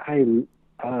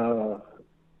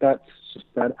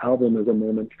 that album is a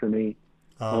moment for me.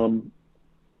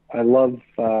 I love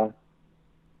a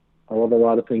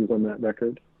lot of things on that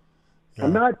record. Yeah.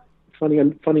 I'm not funny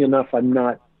enough. I'm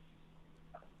not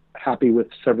happy with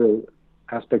several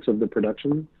aspects of the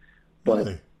production, but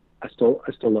really? I still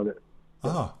love it.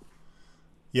 Oh,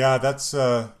 yeah. That's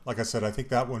like I said. I think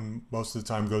that one most of the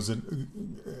time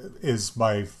is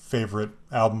my favorite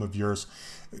album of yours.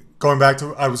 Going back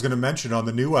to, I was going to mention on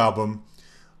the new album,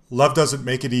 "Love Doesn't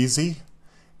Make It Easy."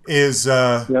 is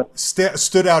Yep.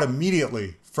 stood out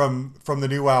immediately from the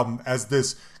new album as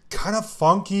this kind of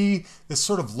funky, this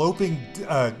sort of loping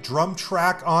drum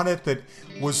track on it that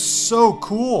was so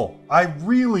cool. I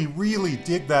really, really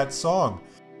dig that song.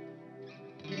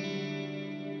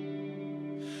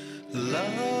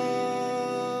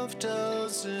 Love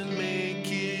doesn't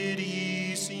make it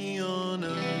easy on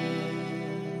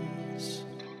us.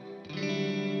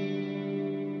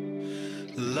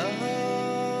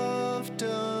 Love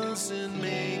doesn't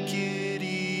make it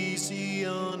easy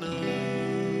on us.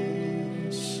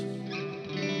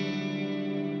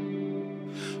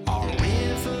 Our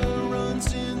river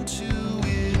runs into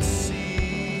its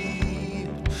sea.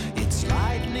 Its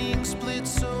lightning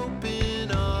splits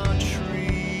open our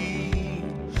tree.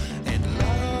 And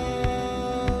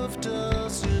love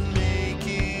doesn't make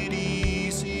it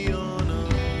easy on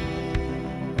us.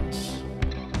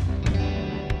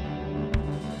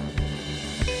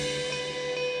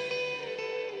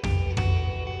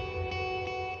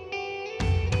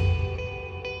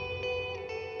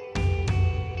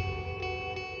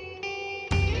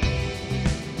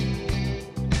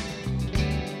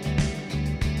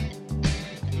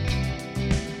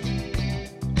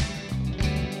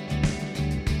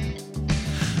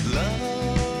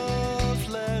 Love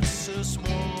lets us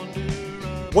wander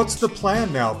up. What's the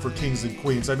plan now for Kings and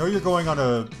Queens? I know you're going on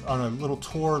a little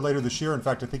tour later this year. In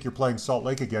fact, I think you're playing Salt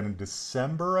Lake again in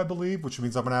December, I believe, which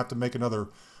means I'm going to have to make another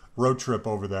road trip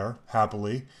over there,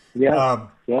 happily. Yeah.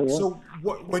 Yeah. So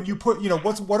when you put,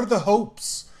 what are the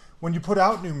hopes when you put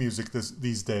out new music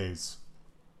these days?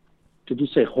 Did you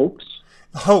say hoax?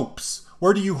 Hopes.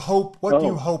 Where do you hope? What do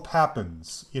you Oh. hope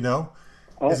happens?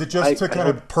 Oh, Is it just to kind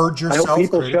of purge I yourself? hope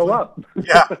people creatively? show up.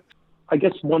 Yeah. I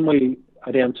guess one way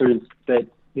I'd answer is that,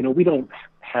 we don't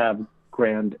have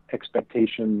grand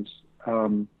expectations.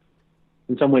 In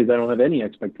some ways, I don't have any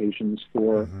expectations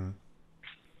for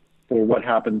what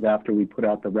happens after we put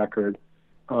out the record.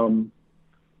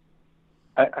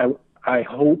 I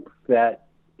hope that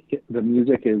the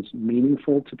music is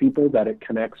meaningful to people, that it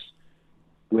connects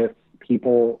with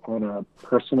people on a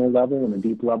personal level and a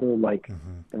deep level, like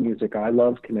the music I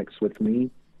love connects with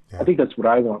me. Yeah. I think that's what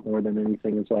I want more than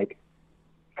anything, is like,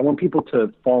 I want people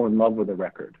to fall in love with a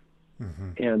record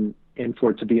and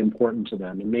for it to be important to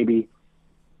them, and maybe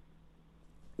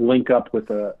link up with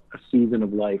a season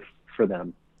of life for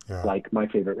them, like my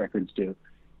favorite records do,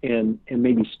 and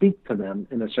maybe speak to them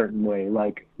in a certain way,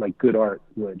 like good art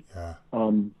would. Yeah.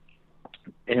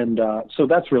 So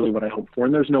that's really what I hope for,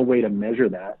 and there's no way to measure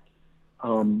that.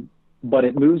 But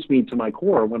it moves me to my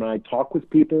core when I talk with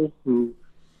people who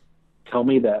tell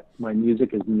me that my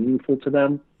music is meaningful to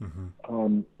them,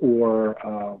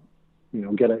 or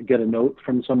get a note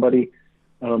from somebody.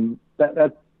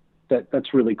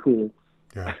 That's really cool.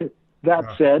 Yeah.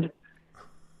 That said,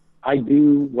 I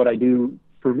do what I do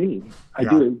for me. I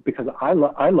do it because I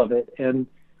love it, and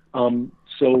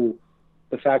so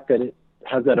the fact that it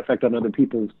has that effect on other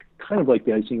people is kind of like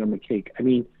the icing on the cake. I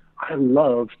mean, I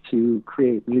love to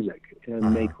create music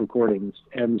and make recordings,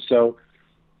 and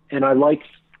I like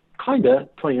kind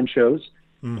of playing shows.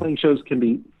 Playing shows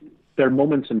they're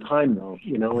moments in time though,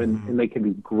 and they can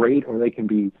be great or they can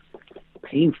be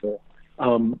painful.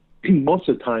 Most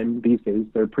of the time these days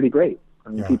they're pretty great.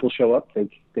 People show up,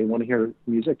 they want to hear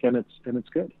music, and it's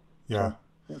good. Yeah.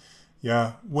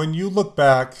 Yeah. When you look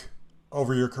back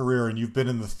over your career and you've been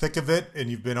in the thick of it and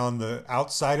you've been on the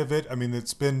outside of it, I mean,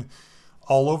 it's been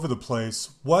all over the place.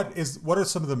 What are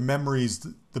some of the memories,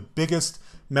 the biggest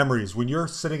memories, when you're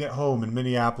sitting at home in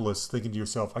Minneapolis thinking to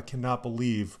yourself, I cannot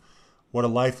believe what a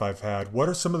life I've had? What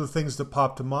are some of the things that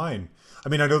pop to mind? I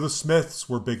mean, I know the Smiths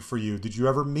were big for you. Did you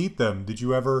ever meet them? Did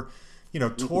you ever,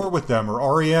 tour with them,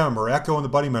 or REM or Echo and the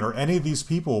Bunnymen, or any of these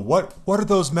people? What are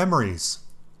those memories?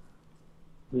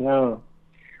 Yeah.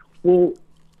 Well,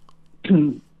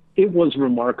 it was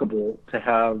remarkable to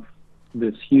have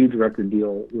this huge record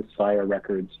deal with Sire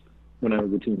Records when I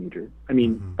was a teenager. I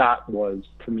mean, that was,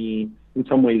 to me, in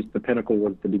some ways, the pinnacle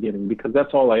was the beginning, because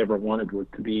that's all I ever wanted, was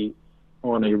to be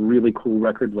on a really cool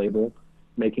record label,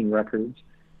 making records.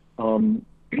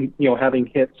 Having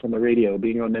hits on the radio,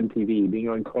 being on MTV, being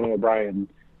on Conan O'Brien,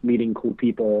 meeting cool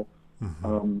people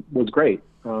was great.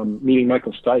 Meeting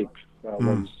Michael Stipe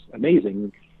was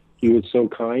amazing. He was so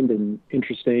kind and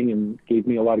interesting and gave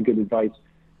me a lot of good advice.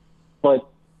 But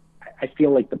I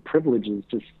feel like the privilege is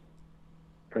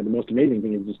the most amazing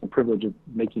thing is just the privilege of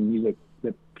making music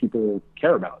that people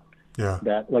care about. Yeah.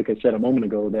 That, like I said a moment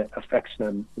ago, that affects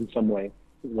them in some way,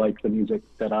 like the music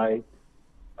that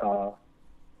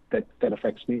that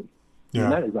affects me. Yeah.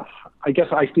 And that is I guess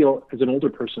I feel, as an older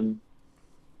person,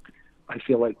 I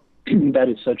feel like that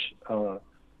is such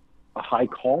a high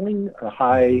calling, a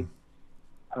high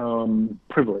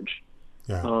privilege.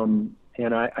 Yeah.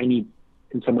 And I need,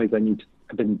 in some ways,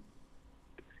 I've been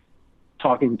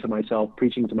talking to myself,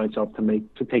 preaching to myself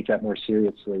to take that more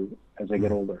seriously as I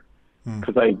get older.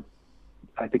 Because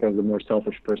I think I was a more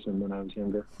selfish person when I was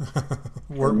younger.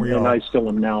 Weren't we all? And I still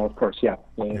am now, of course. Yeah.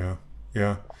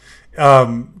 Yeah.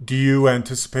 Do you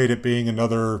anticipate it being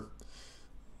another,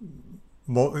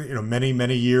 many,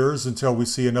 many years until we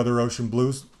see another Ocean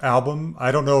Blues album?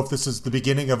 I don't know if this is the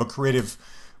beginning of a creative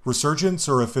resurgence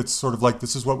or if it's sort of like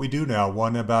this is what we do now,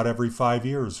 one about every 5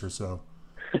 years or so.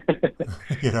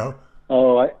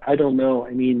 Oh, I don't know.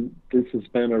 I mean, this has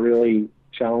been a really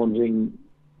challenging,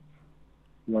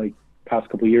 past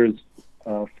couple of years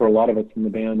for a lot of us in the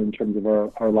band in terms of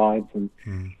our lives, and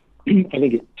I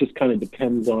think it just kind of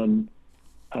depends on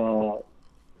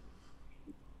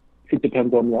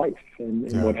life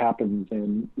and what happens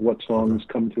and what songs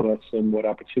come to us and what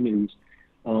opportunities.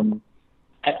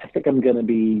 I think I'm going to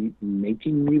be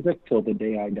making music till the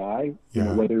day I die.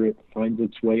 Whether it finds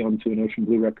its way onto an Ocean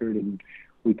Blue record and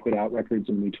we put out records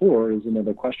and we tour is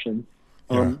another question.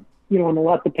 And a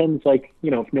lot depends.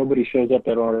 If nobody shows up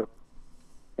at our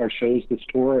shows this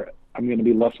tour, I'm going to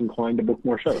be less inclined to book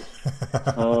more shows.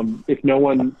 If no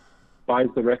one buys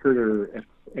the record, or if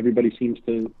everybody seems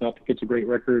to not think it's a great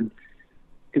record,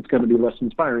 it's going to be less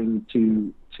inspiring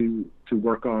to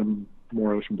work on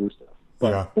more Ocean Blue stuff.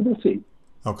 But we'll see.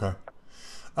 Okay.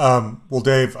 Well,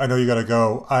 Dave, I know you got to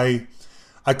go. I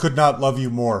could not love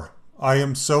you more. I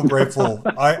am so grateful.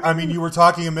 I mean, you were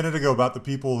talking a minute ago about the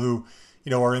people who,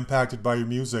 are impacted by your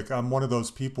music. I'm one of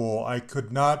those people. I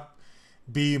could not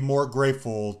be more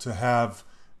grateful to have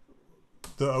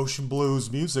the Ocean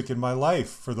Blues music in my life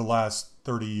for the last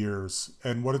 30 years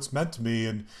and what it's meant to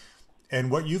me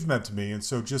and what you've meant to me. And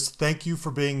so just thank you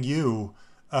for being you.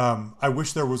 I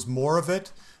wish there was more of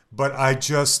it, but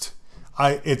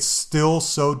it's still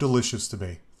so delicious to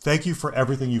me. Thank you for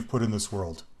everything you've put in this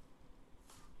world.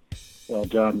 Well,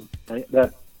 John,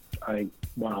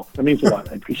 wow, that means a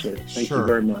lot. I appreciate it. Thank you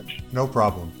very much. No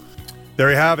problem. There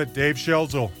you have it, Dave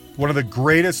Schelzel, one of the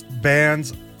greatest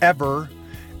bands ever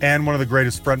and one of the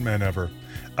greatest frontmen ever.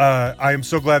 I am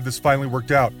so glad this finally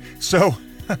worked out. So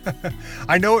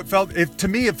I know to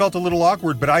me it felt a little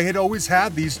awkward, but I had always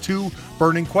had these two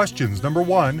burning questions. Number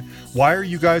one, why are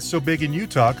you guys so big in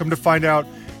Utah? Come to find out,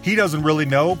 he doesn't really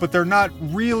know, but they're not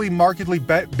really markedly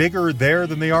bigger there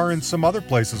than they are in some other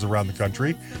places around the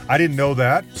country. I didn't know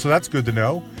that, so that's good to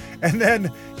know. And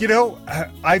then,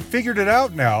 I figured it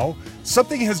out now.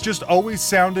 Something has just always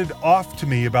sounded off to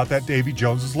me about that Davy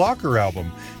Jones's Locker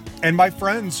album. And my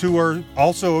friends who are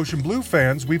also Ocean Blue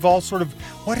fans, we've all sort of,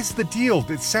 what is the deal?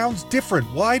 It sounds different.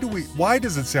 Why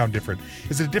does it sound different?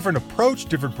 Is it a different approach,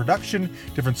 different production,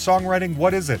 different songwriting?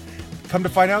 What is it? Come to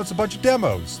find out, it's a bunch of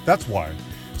demos. That's why.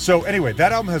 So anyway,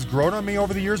 that album has grown on me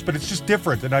over the years, but it's just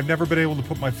different, and I've never been able to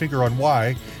put my finger on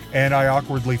why, and I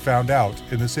awkwardly found out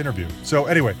in this interview. So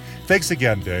anyway, thanks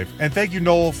again, Dave. And thank you,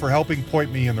 Noel, for helping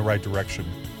point me in the right direction.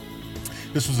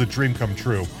 This was a dream come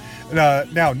true.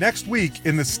 Now, next week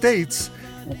in the States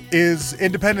is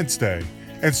Independence Day,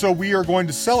 and so we are going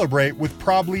to celebrate with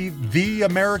probably the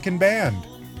American band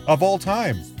of all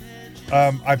time.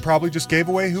 I probably just gave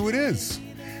away who it is.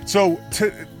 So,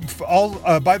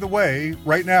 by the way,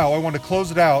 right now I want to close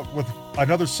it out with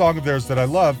another song of theirs that I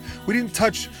love. We didn't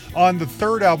touch on the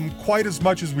third album quite as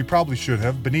much as we probably should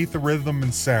have, Beneath the Rhythm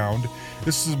and Sound.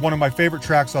 This is one of my favorite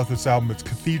tracks off this album. It's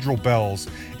Cathedral Bells,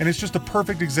 and it's just a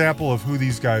perfect example of who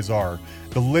these guys are.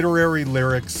 The literary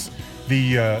lyrics,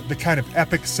 the kind of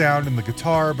epic sound in the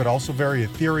guitar, but also very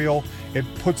ethereal. It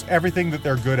puts everything that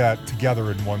they're good at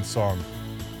together in one song.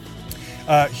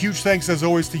 Huge thanks, as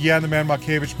always, to Jan the Man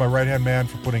Makevich, my right-hand man,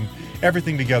 for putting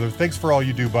everything together. Thanks for all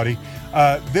you do, buddy.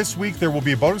 This week there will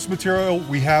be a bonus material.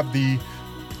 We have the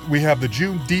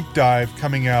June deep dive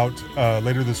coming out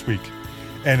later this week,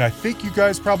 and I think you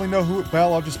guys probably know who.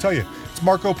 Well, I'll just tell you, it's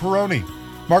Marco Peroni.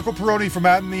 Marco Peroni from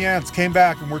Ad and the Ants came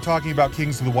back, and we're talking about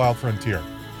Kings of the Wild Frontier.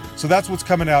 So that's what's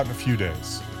coming out in a few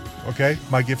days. Okay,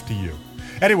 my gift to you.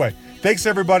 Anyway. Thanks,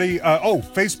 everybody.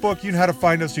 Facebook, you know how to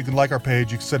find us. You can like our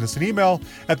page. You can send us an email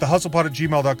at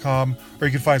thehustlepod@gmail.com, or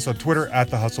you can find us on Twitter at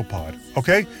thehustlepod.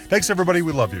 Okay? Thanks, everybody.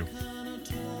 We love you.